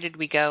to Where Did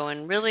We Go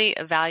and really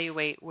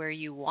evaluate where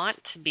you want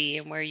to be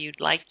and where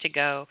you'd like to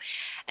go.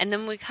 And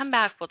then when we come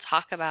back, we'll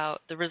talk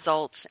about the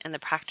results and the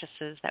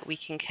practices that we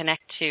can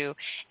connect to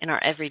in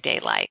our everyday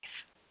life.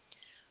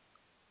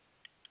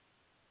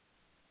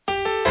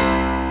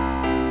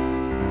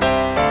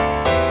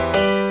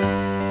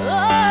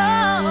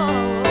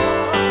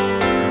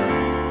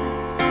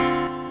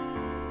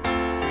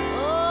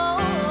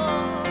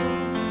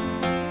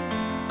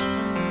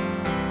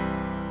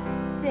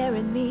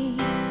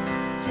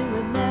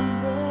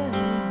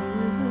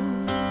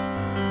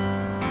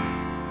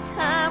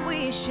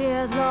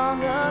 Long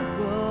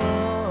ago,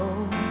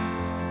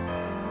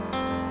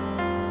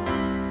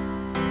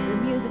 the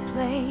music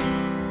played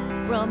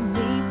from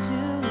me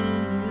to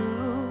you.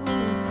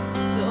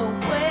 So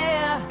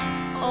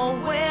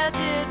where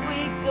did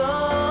we go?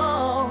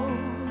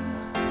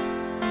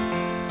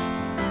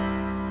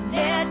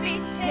 Let me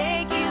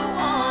take you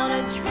on a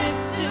trip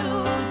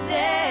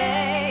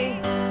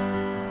today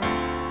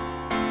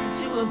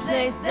to a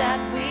place that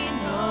we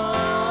know.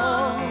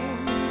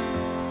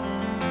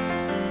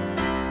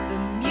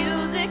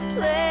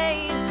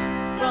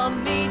 From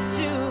me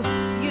to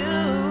you.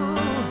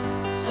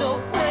 So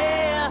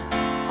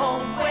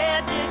where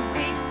did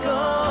we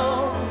go?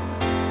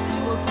 To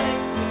a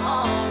place we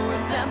all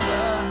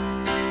remember.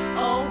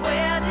 Oh,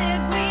 where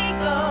did we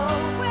go?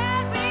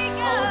 Where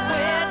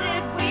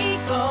did we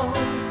go?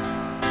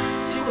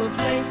 To a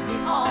place we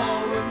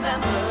all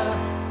remember.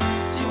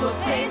 To a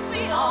place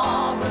we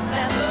all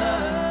remember.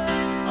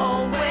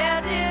 Oh, where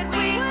did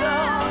we go?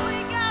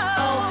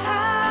 Oh,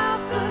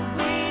 how could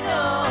we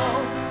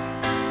know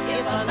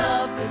if our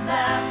love could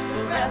last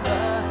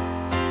forever?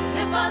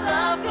 If our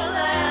love could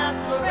last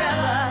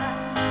forever,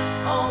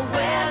 oh,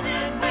 where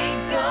did we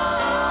go?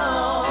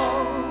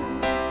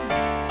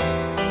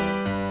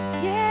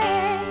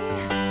 Yeah,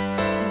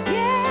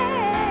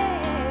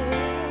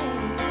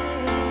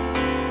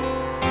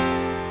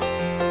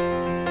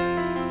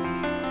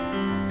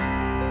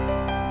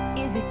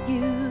 Is it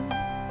you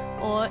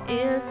or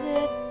is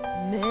it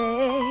me?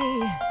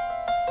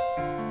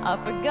 A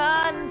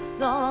forgotten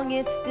song,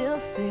 it still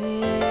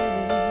sings.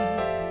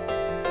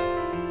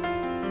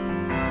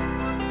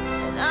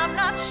 I'm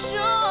not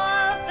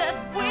sure that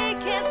we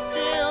can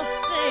still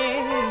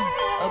sing,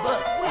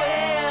 but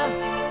where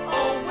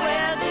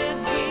did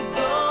we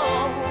go?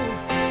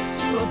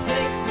 To a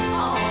place we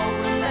all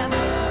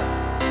remember.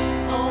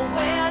 Oh,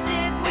 where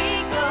did we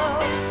go?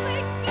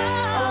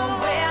 Oh,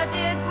 where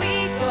did we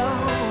go?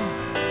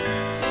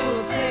 To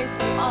a place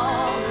we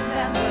all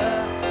remember.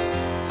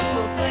 To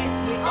a place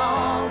we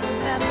all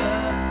remember.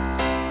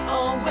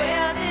 Oh,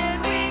 where did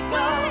we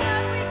go?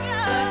 But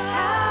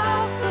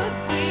how could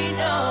we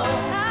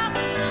know?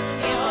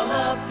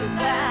 Could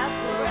last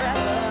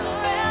forever.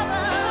 If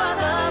our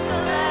love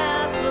could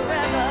last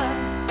forever.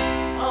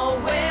 Oh,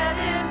 where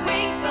did we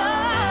go?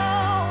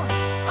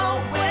 Oh,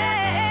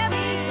 where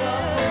did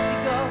we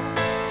go?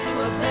 To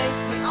a place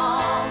we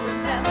all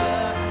remember.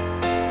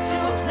 To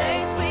a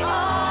place we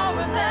all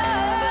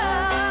remember.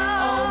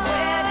 Oh,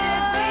 where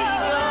did we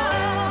go?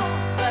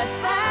 But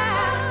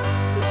how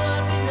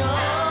could we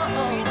know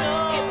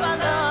if our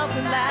love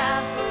could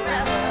last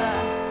forever?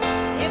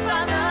 If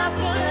our love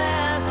could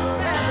last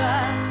forever.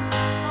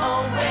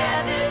 Oh,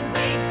 where did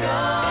we go?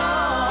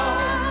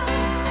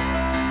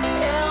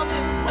 Tell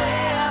me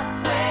where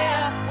did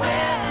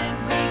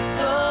we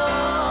go?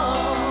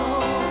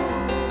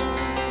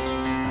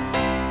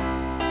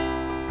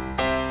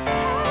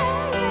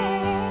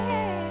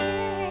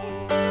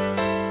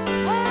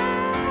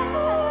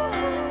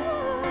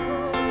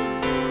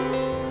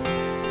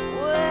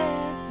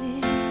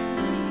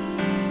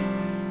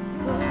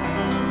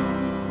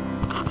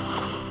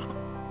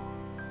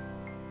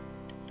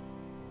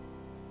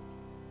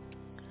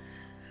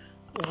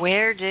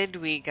 Where did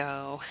we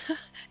go?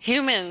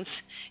 Humans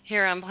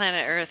here on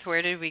planet Earth,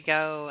 where did we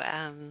go?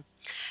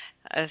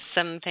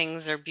 Some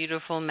things are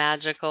beautiful,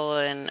 magical,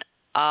 and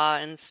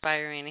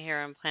awe-inspiring here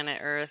on planet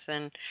Earth,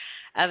 and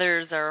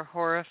others are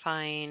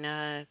horrifying.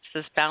 It's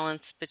this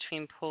balance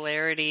between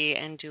polarity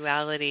and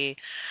duality.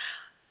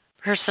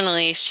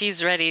 Personally,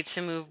 she's ready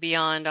to move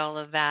beyond all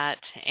of that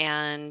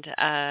and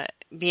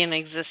be an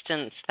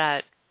existence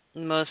that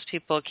most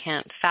people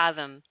can't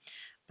fathom,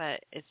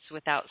 but it's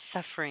without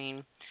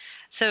suffering.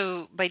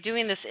 So by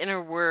doing this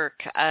inner work,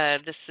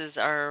 this is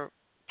our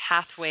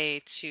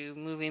pathway to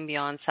moving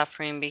beyond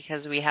suffering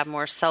because we have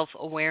more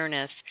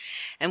self-awareness.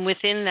 And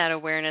within that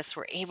awareness,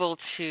 we're able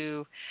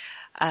to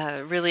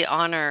really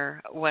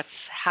honor what's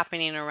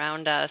happening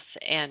around us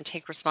and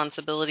take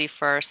responsibility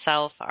for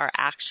ourselves, our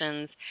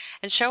actions,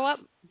 and show up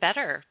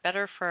better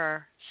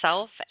for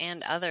ourselves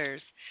and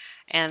others.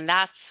 And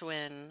that's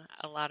when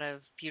a lot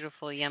of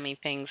beautiful, yummy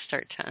things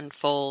start to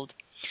unfold.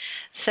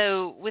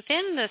 So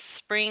within the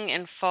spring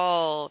and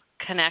fall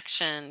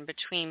connection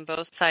between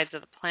both sides of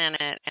the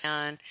planet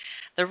and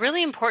the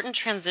really important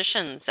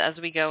transitions as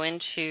we go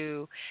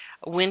into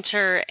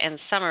winter and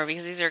summer,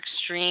 because these are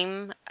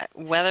extreme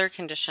weather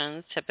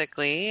conditions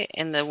typically.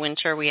 In the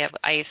winter we have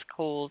ice,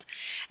 cold,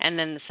 and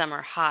then the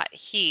summer hot,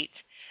 heat.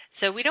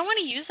 So we don't want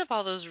to use up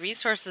all those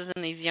resources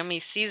in these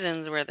yummy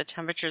seasons where the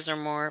temperatures are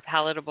more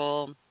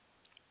palatable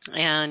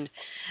and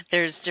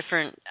there's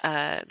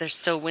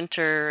still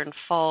winter and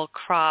fall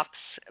crops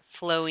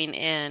flowing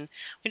in.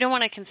 We don't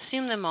want to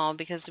consume them all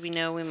because we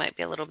know we might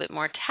be a little bit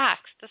more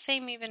taxed. The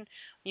same even when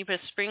you put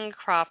a spring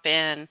crop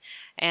in,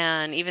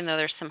 and even though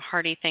there's some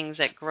hardy things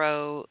that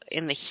grow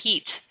in the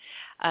heat,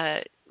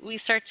 we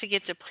start to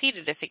get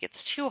depleted if it gets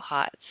too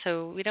hot.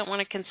 So we don't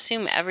want to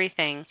consume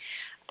everything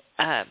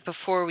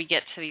before we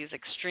get to these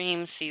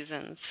extreme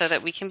seasons so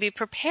that we can be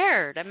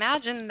prepared.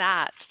 Imagine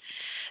that.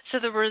 So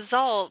the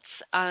results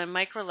on a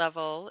micro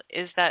level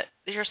is that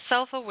your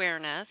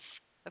self-awareness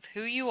of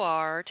who you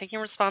are, taking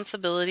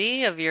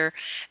responsibility of your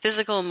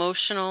physical,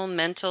 emotional,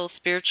 mental,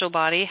 spiritual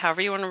body,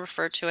 however you want to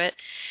refer to it,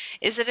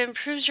 is it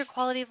improves your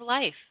quality of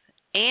life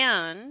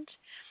and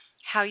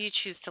how you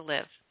choose to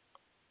live.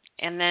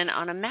 And then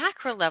on a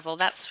macro level,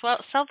 that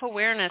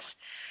self-awareness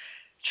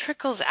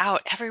trickles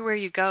out everywhere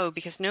you go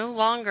because no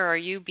longer are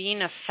you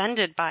being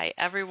offended by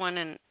everyone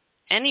and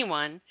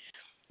anyone.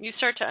 You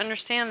start to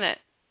understand that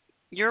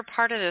you're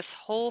part of this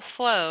whole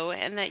flow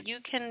and that you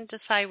can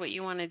decide what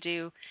you want to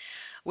do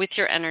with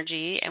your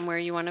energy and where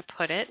you want to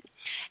put it.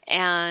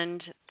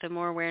 And the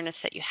more awareness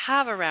that you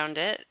have around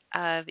it,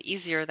 the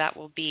easier that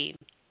will be.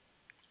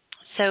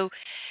 So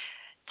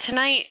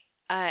tonight,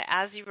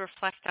 as you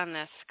reflect on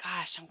this,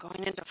 gosh, I'm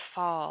going into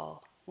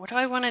fall. What do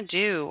I want to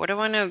do? What do I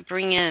want to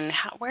bring in?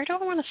 Where do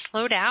I want to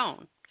slow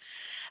down?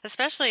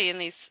 Especially in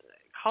these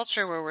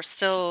culture where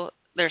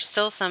there's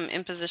still some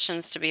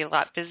impositions to be a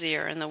lot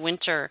busier. In the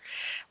winter,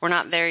 we're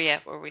not there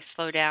yet where we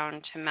slow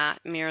down to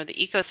mirror the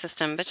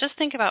ecosystem. But just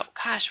think about,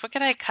 gosh, what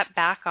could I cut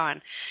back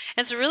on?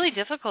 It's really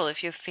difficult if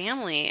you have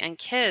family and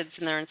kids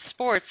and they're in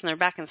sports and they're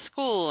back in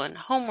school and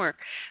homework.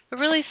 But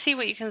really see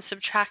what you can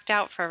subtract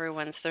out for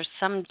everyone so there's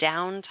some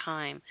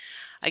downtime.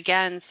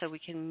 Again, so we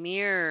can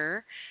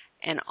mirror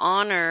and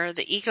honor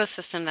the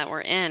ecosystem that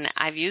we're in.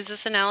 I've used this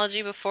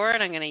analogy before,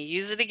 and I'm going to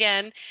use it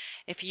again.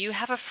 If you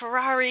have a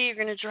Ferrari, you're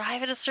going to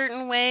drive it a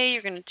certain way,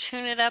 you're going to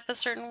tune it up a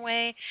certain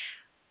way.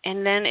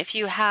 And then if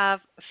you have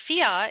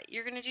Fiat,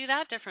 you're going to do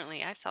that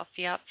differently. I saw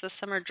Fiats this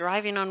summer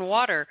driving on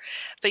water.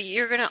 But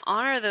you're going to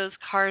honor those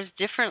cars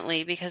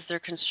differently because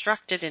they're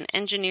constructed and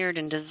engineered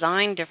and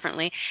designed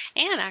differently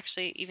and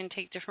actually even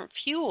take different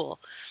fuel.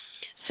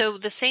 So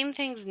the same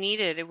thing's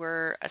needed.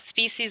 We're a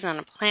species on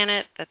a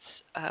planet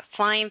that's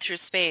flying through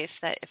space,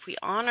 that if we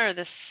honor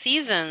the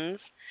seasons,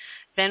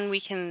 then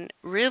we can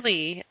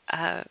really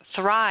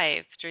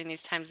thrive during these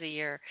times of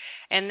year.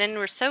 And then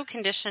we're so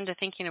conditioned to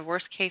thinking of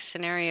worst case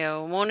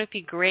scenario. Won't it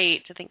be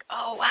great to think,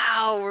 oh,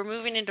 wow, we're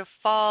moving into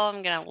fall.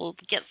 I'm going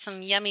to get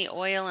some yummy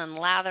oil and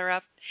lather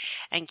up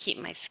and keep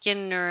my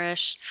skin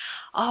nourished.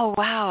 Oh,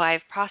 wow,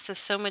 I've processed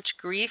so much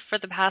grief for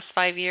the past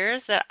 5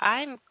 years that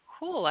I'm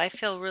cool. I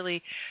feel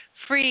really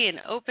free and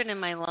open in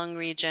my lung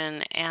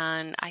region,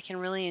 and I can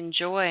really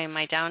enjoy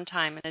my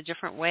downtime in a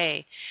different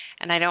way,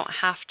 and I don't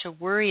have to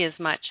worry as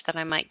much that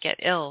I might get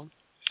ill.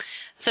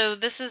 So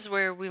this is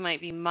where we might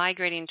be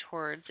migrating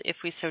towards if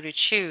we so to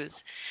choose.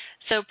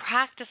 So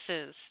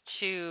practices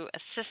to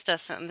assist us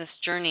on this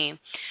journey.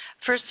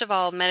 First of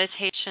all,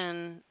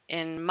 meditation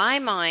in my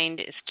mind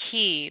is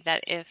key,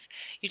 that if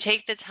you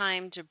take the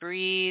time to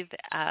breathe,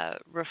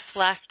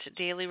 reflect,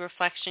 daily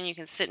reflection, you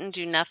can sit and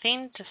do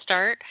nothing to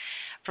start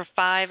for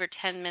 5 or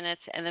 10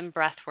 minutes, and then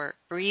breath work,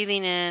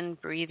 breathing in,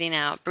 breathing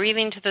out,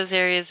 breathing to those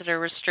areas that are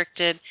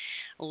restricted,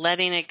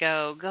 letting it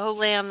go. Go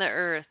lay on the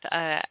earth.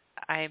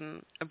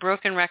 I'm a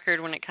broken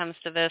record when it comes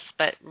to this,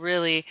 but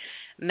really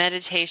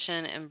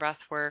meditation and breath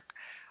work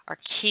are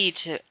key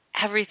to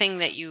everything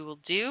that you will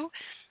do.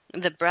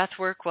 The breath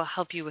work will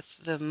help you with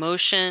the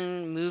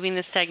motion, moving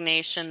the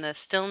stagnation. The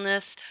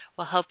stillness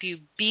will help you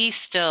be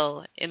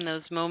still in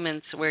those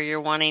moments where you're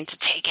wanting to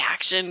take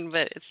action,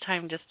 but it's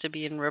time just to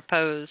be in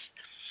repose.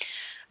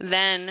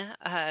 then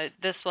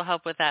this will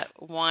help with that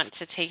want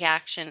to take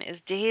action, is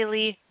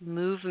daily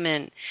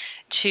movement,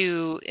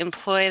 to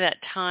employ that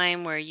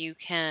time where you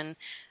can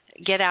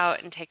get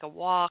out and take a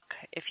walk.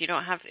 If you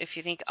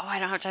think, oh, I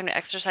don't have time to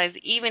exercise,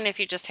 even if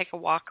you just take a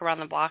walk around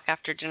the block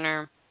after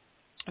dinner,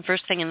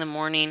 first thing in the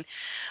morning,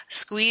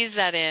 squeeze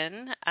that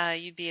in.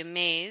 You'd be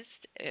amazed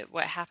at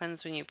what happens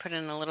when you put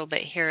in a little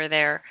bit here or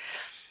there.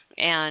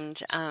 And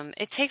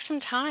it takes some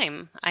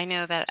time. I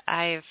know that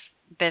I've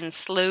been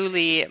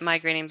slowly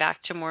migrating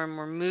back to more and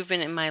more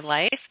movement in my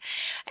life.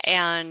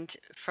 And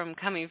from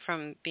coming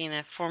from being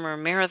a former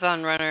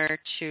marathon runner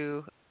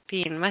to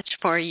being much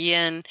more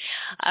yin,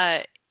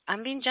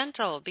 I'm being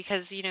gentle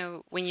because,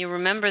 when you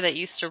remember that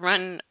you used to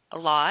run a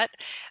lot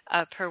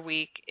per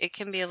week, it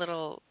can be a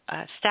little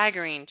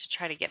staggering to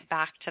try to get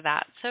back to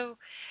that. So,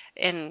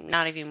 and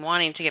not even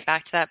wanting to get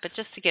back to that, but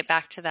just to get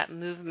back to that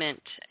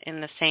movement in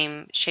the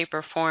same shape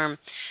or form.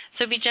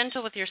 So be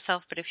gentle with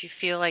yourself, but if you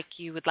feel like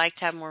you would like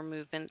to have more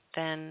movement,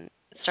 then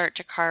start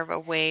to carve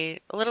away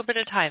a little bit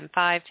of time,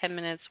 5-10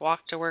 minutes,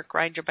 walk to work,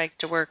 ride your bike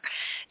to work,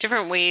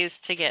 different ways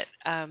to get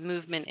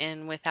movement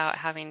in without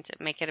having to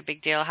make it a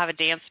big deal. Have a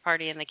dance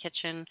party in the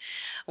kitchen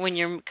when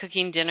you're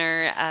cooking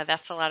dinner.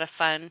 That's a lot of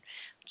fun.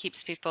 Keeps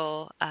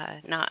people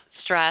not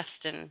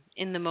stressed and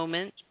in the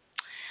moment.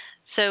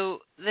 So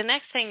the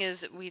next thing is,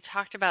 we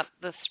talked about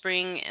the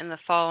spring and the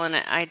fall and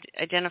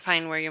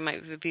identifying where you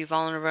might be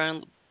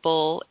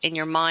vulnerable in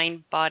your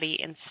mind, body,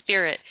 and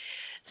spirit.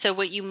 So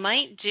what you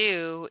might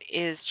do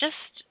is just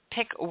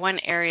pick one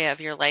area of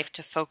your life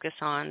to focus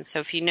on. So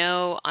if you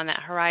know on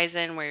that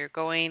horizon where you're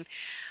going,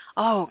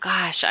 oh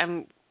gosh,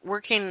 I'm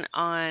working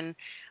on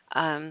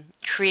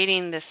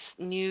creating this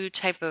new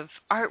type of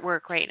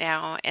artwork right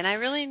now, and I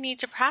really need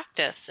to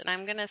practice, and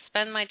I'm going to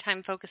spend my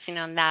time focusing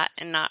on that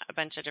and not a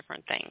bunch of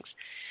different things.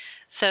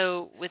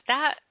 So with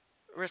that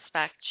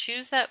respect,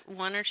 choose that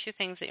one or two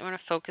things that you want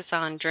to focus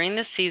on during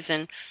the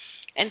season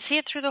and see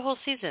it through the whole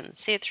season,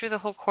 see it through the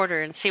whole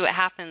quarter, and see what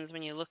happens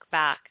when you look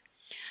back.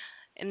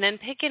 And then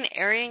pick an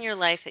area in your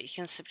life that you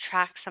can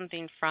subtract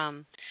something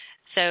from.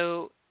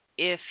 So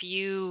if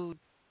you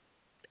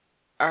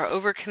are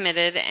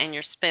overcommitted and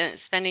you're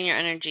spending your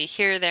energy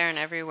here, there, and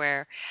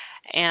everywhere,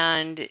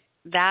 and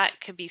that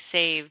could be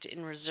saved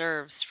in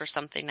reserves for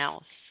something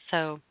else.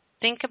 So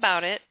think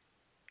about it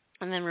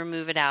and then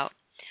remove it out.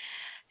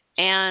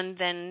 And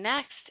then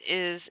next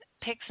is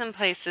pick some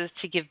places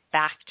to give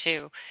back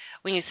to.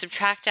 When you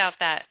subtract out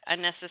that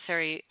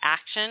unnecessary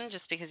action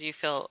just because you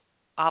feel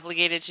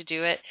obligated to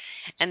do it,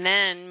 and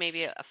then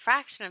maybe a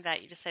fraction of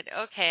that, you decide,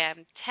 okay,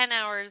 I'm 10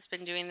 hours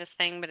been doing this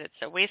thing, but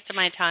it's a waste of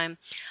my time.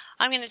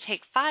 I'm going to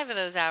take 5 of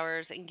those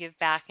hours and give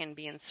back and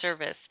be in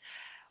service.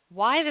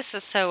 Why this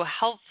is so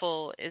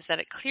helpful is that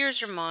it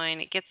clears your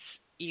mind, it gets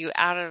you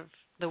out of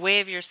the way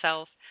of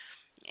yourself,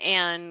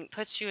 and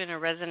puts you in a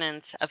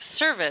resonance of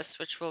service,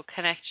 which will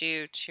connect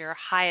you to your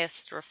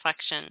highest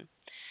reflection.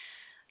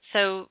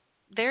 So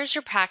there's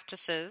your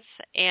practices,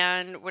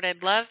 and what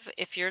I'd love,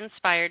 if you're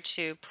inspired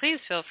to, please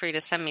feel free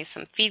to send me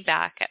some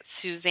feedback at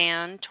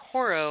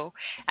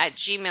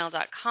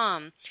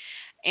suzannetoro@gmail.com.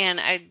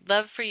 And I'd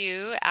love for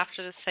you,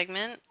 after this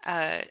segment,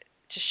 to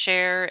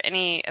share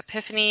any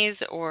epiphanies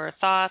or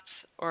thoughts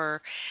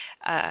or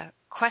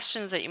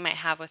questions that you might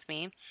have with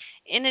me.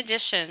 In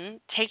addition,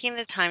 taking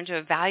the time to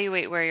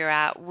evaluate where you're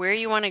at, where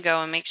you want to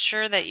go, and make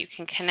sure that you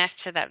can connect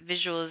to that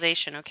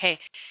visualization. Okay,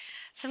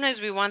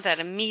 sometimes we want that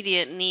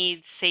immediate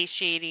need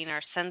satiating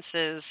our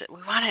senses.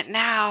 We want it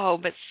now,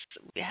 but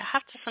we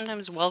have to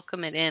sometimes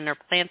welcome it in or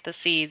plant the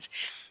seeds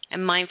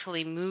and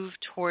mindfully move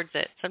towards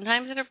it.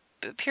 Sometimes it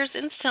appears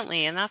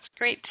instantly, and that's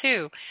great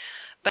too.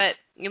 But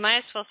you might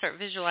as well start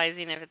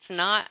visualizing. If it's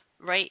not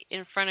right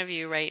in front of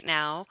you right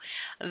now,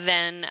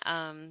 then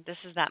this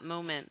is that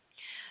moment.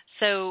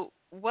 So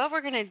what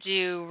we're going to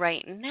do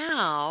right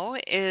now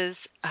is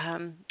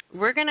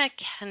we're going to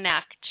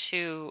connect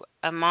to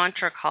a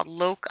mantra called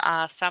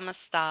Loka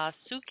Samasta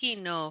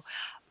Sukhi no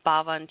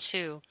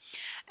Bhavantu.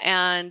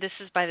 And this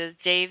is by the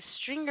Dave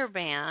Stringer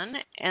Band.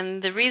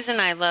 And the reason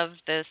I love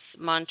this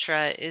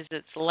mantra is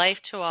it's life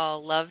to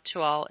all, love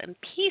to all, and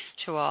peace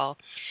to all.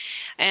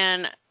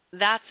 And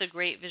that's a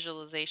great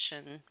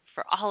visualization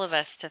for all of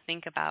us to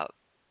think about,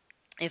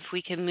 if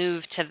we can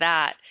move to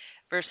that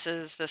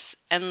versus this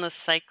endless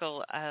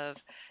cycle of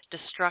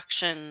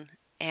destruction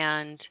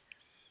and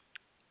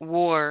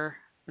war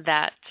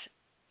that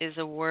is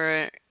a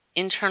war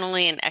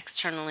internally and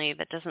externally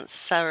that doesn't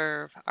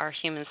serve our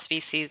human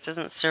species,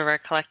 doesn't serve our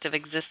collective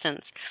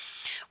existence.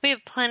 We have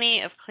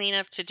plenty of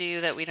cleanup to do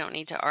that we don't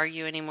need to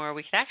argue anymore.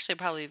 We could actually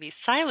probably be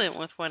silent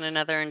with one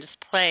another and just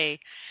play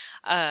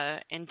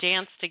and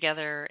dance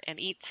together and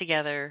eat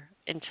together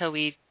until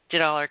we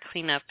did all our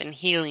cleanup and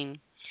healing.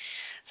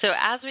 So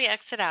as we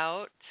exit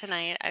out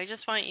tonight, I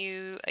just want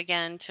you,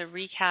 again, to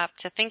recap,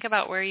 to think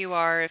about where you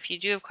are. If you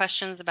do have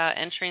questions about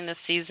entering the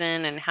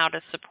season and how to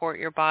support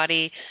your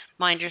body,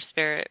 mind, your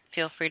spirit,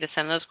 feel free to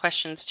send those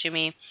questions to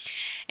me.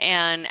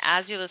 And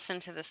as you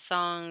listen to the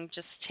song,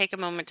 just take a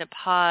moment to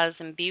pause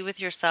and be with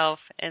yourself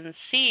and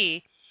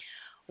see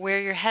where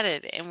you're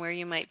headed and where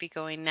you might be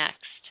going next.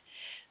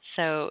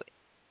 So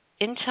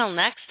until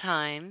next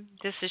time,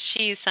 this is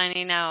she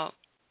signing out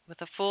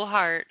with a full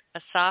heart,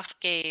 a soft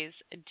gaze,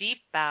 a deep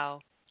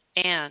bow,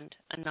 and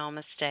a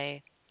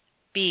namaste.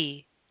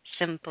 Be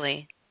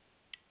simply.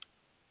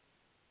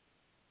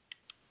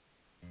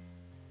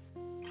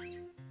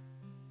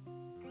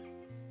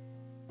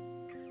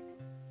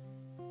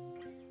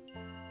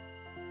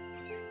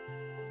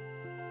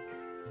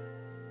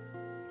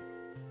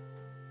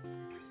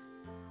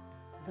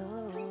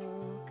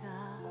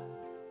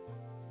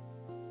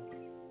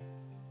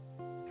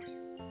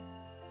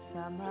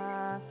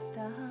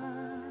 Samasta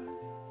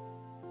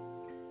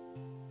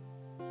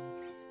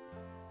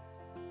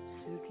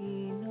Suki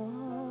no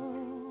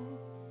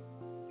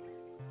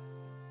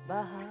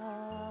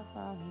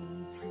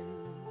Bhavantu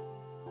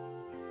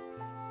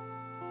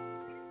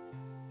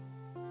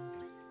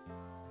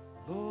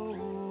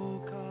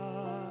Loka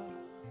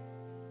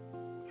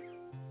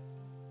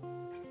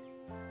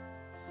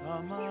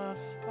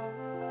Samasta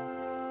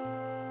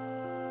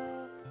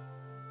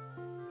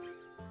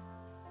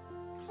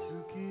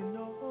Suki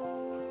no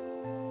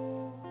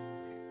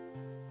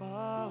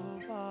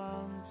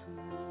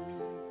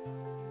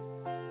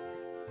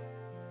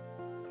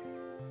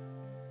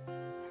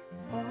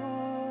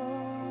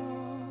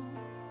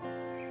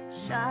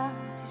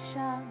Shanti,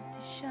 Shanti,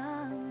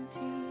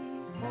 Shanti.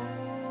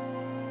 Om.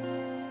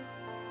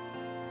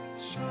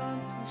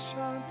 Shanti,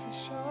 Shanti,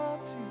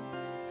 Shanti.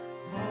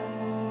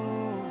 Om.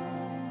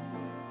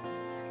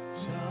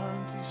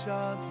 Shanti,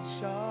 Shanti,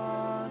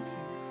 Shanti.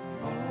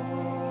 Om.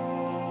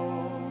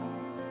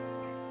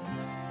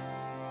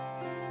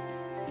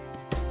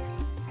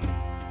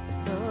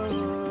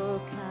 Loka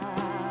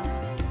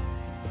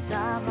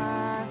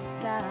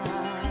Samasta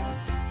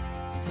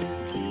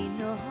Suki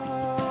no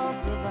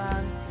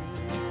Bhavantu.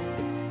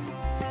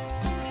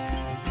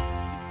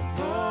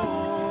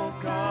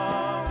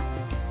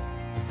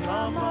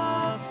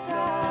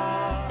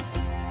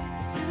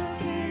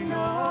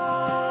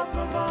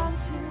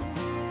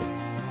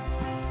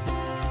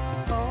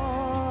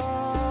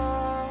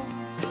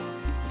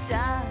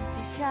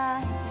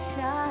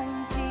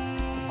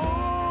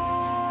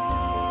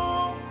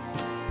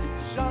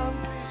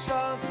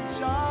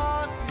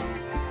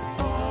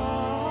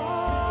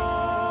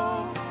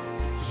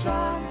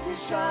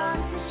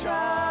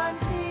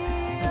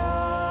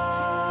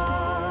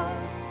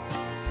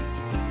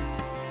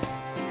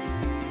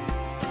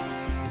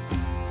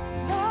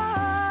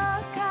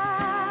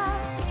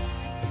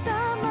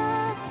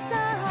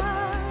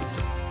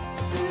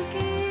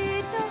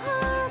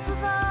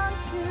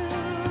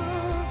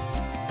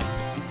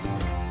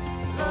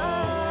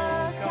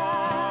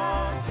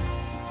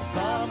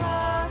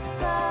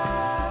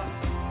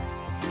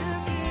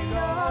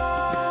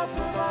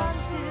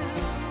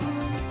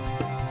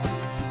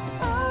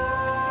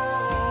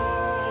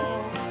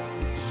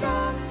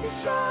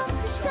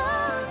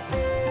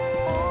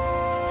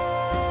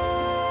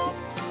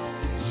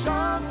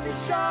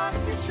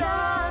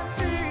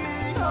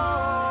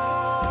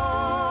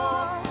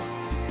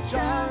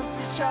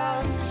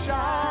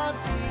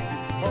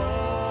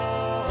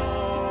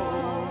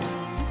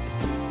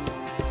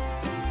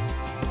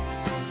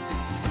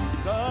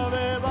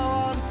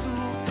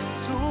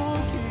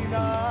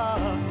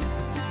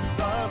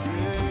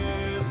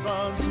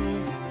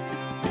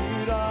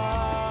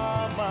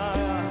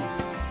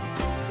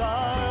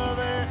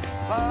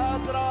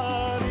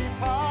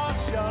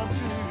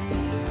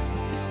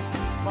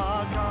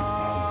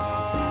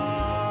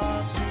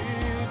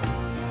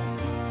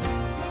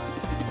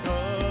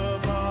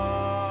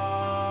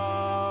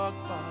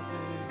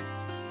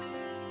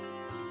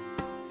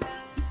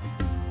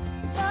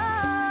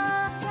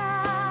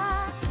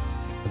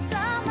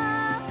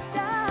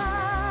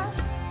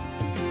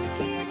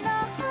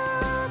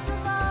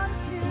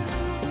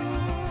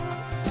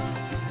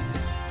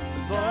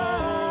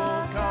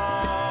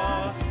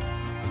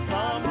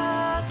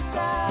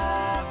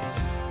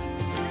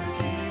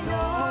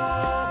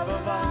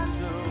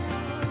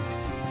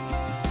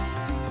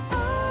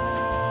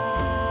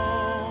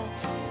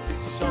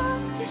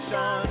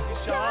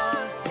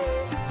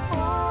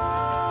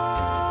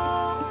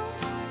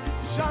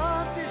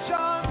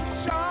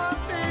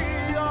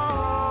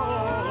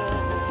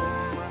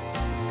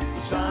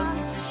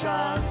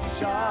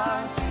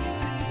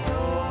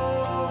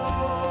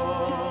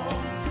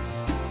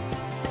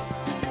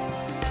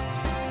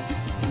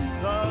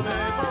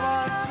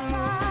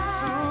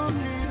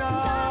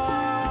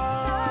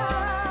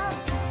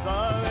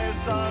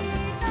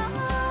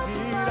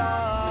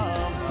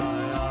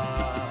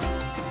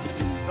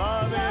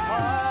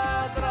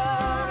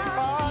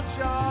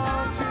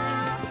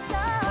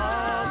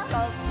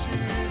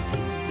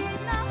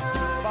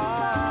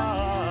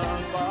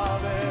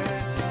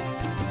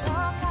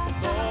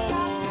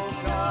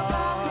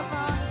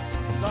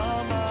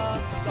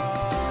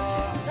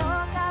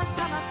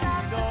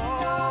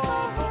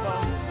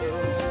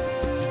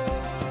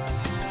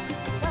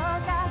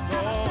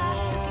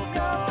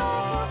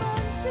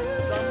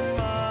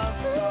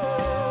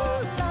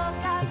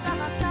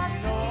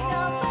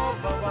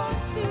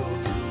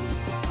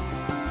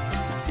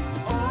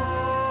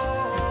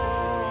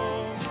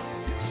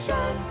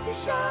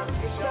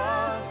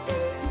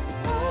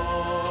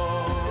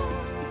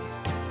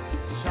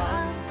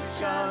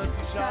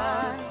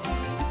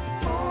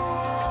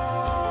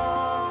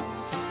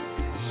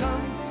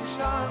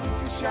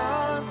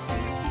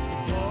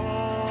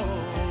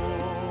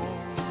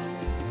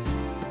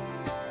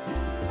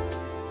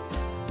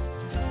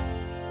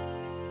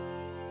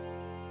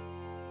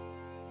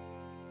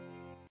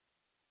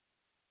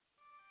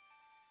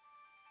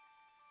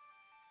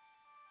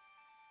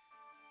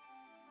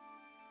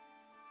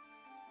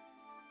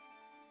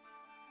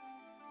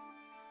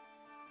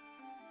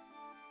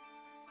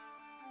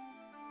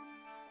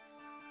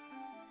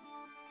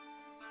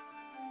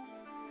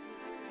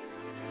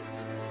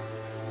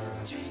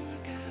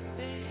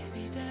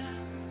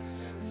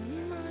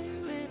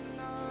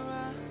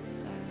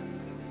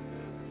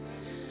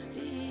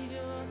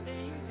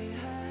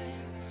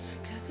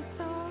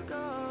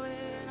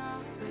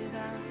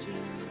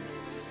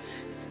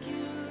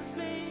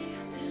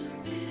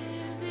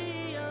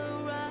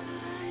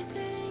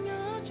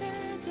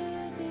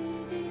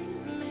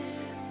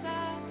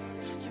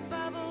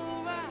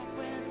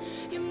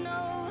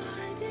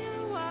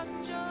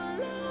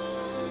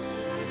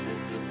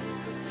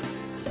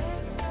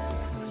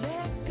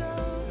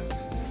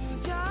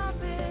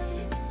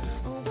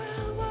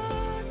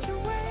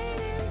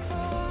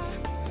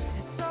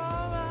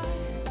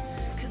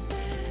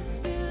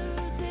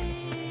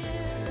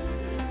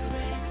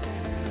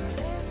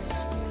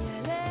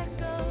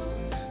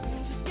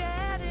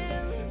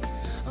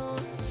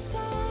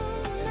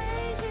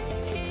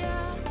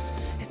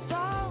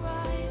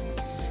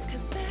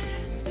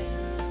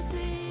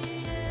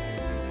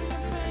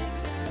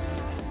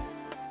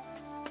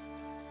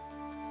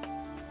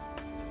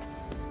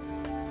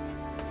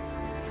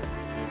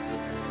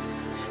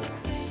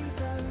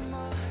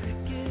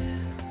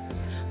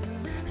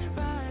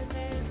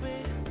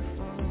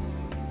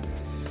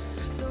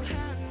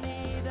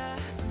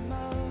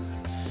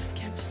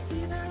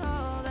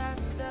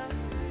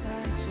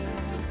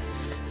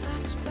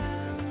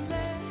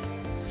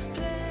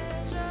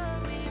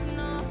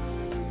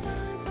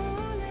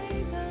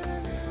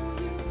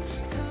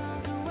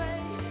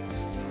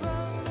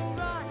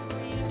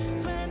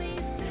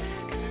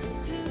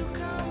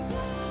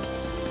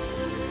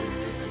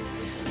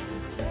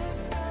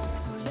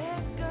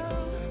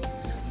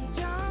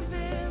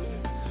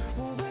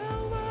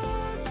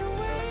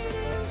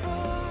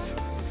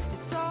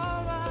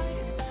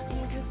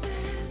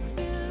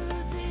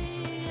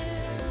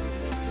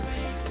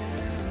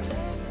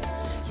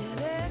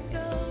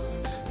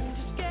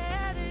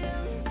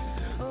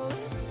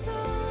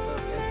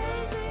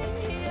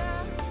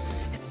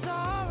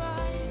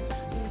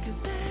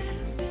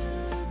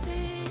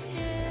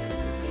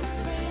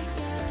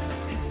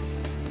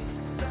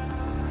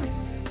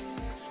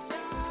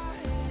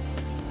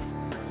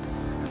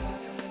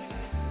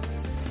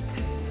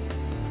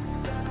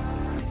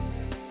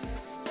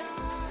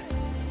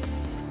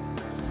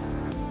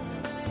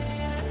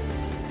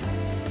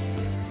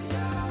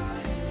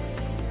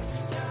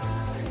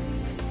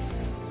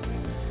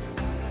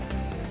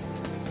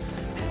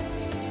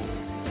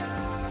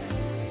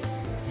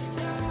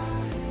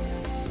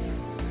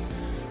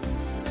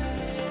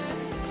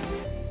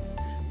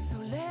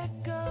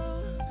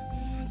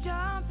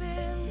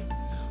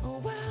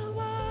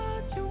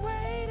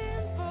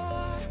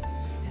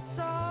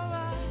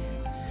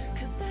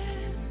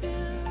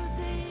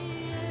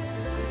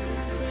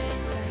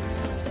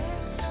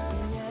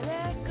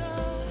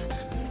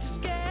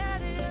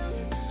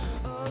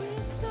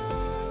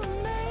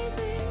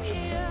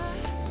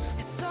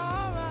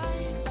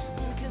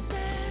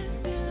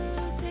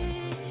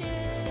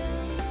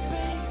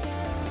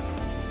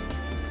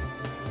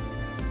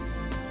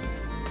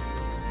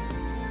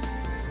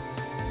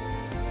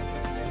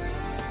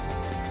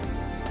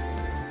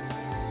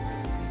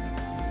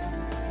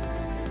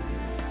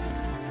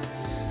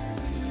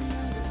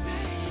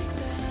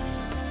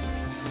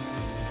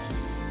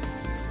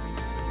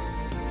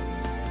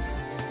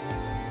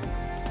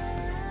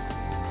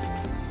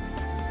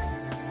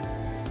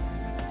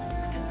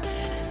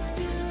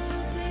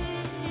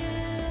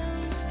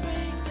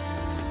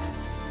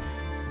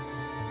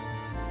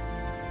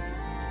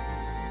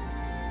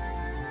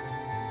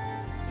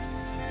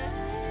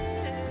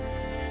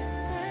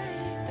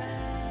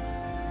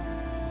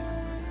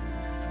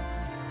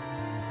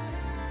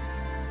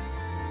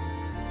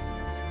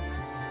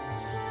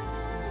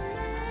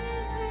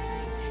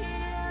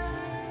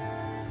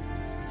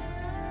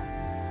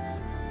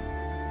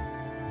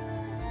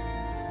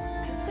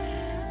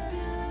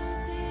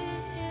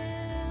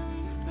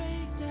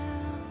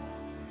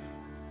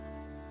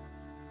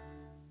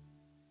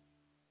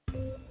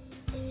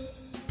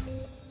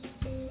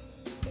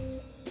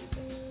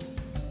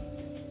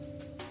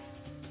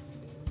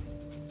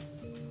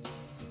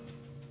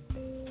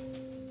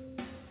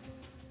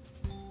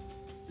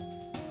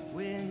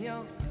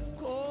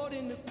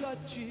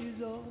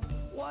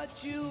 what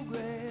you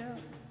grab.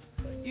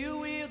 You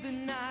will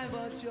deny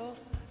what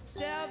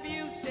yourself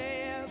you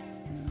step.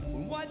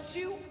 When what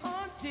you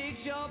want takes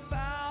your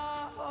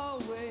power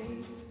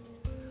away,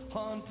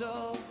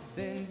 hunter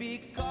then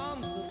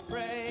becomes the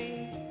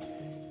prey.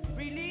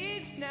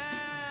 Release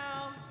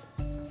now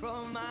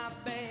from my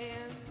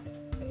band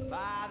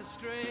by the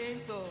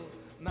strength of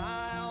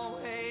my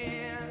own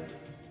hand.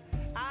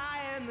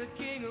 I am the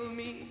king of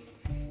me,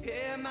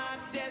 yeah, my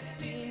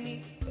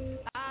destiny.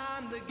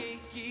 I'm the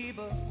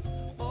gatekeeper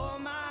for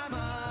my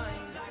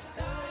mind. Like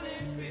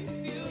silence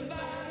refused by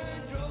the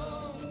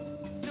drum.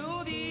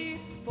 To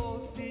these four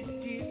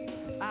cities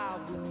I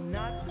will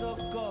not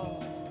succumb.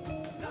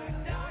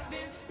 Like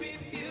darkness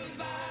refused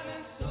by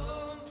the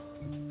sun,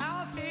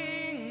 I'll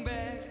bring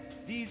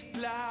back these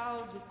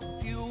clouds of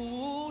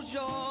confusion.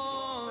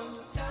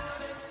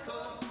 Time has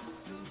come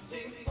to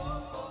sing for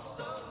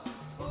some.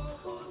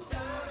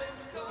 Time has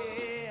come to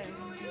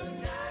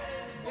unite.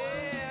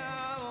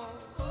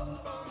 Up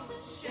from the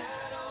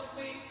shadows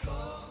we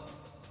come,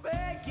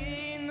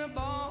 breaking the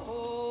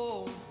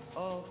bond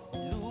of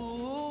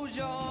illusion.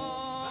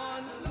 By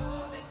the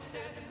law that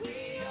says we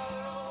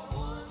are all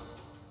one,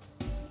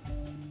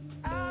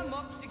 I'm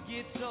up to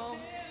get some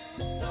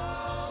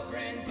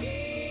sovereignty.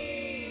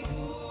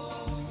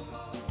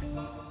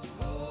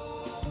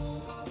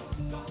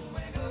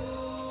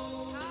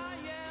 I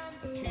am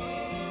the king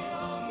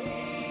of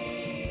me.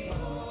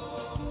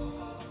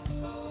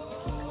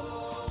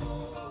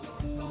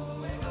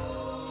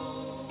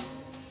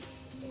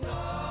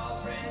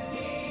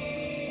 Sovereignty.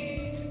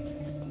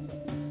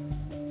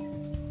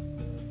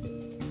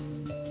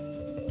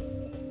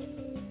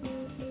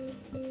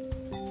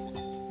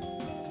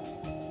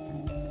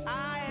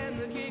 I am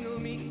the king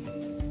of me,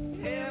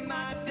 yeah,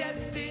 my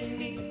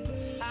destiny.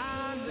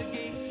 I'm the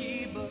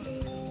gatekeeper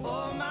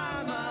for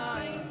my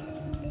mind,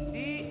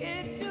 the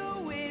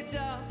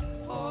intuitor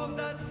of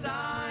the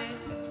sign.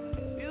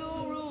 You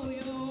rule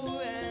you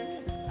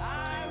and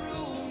I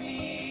rule me.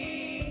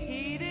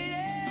 Heated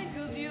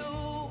angels, you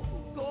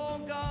go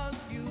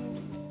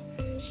confused.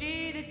 She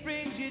that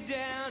brings you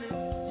down and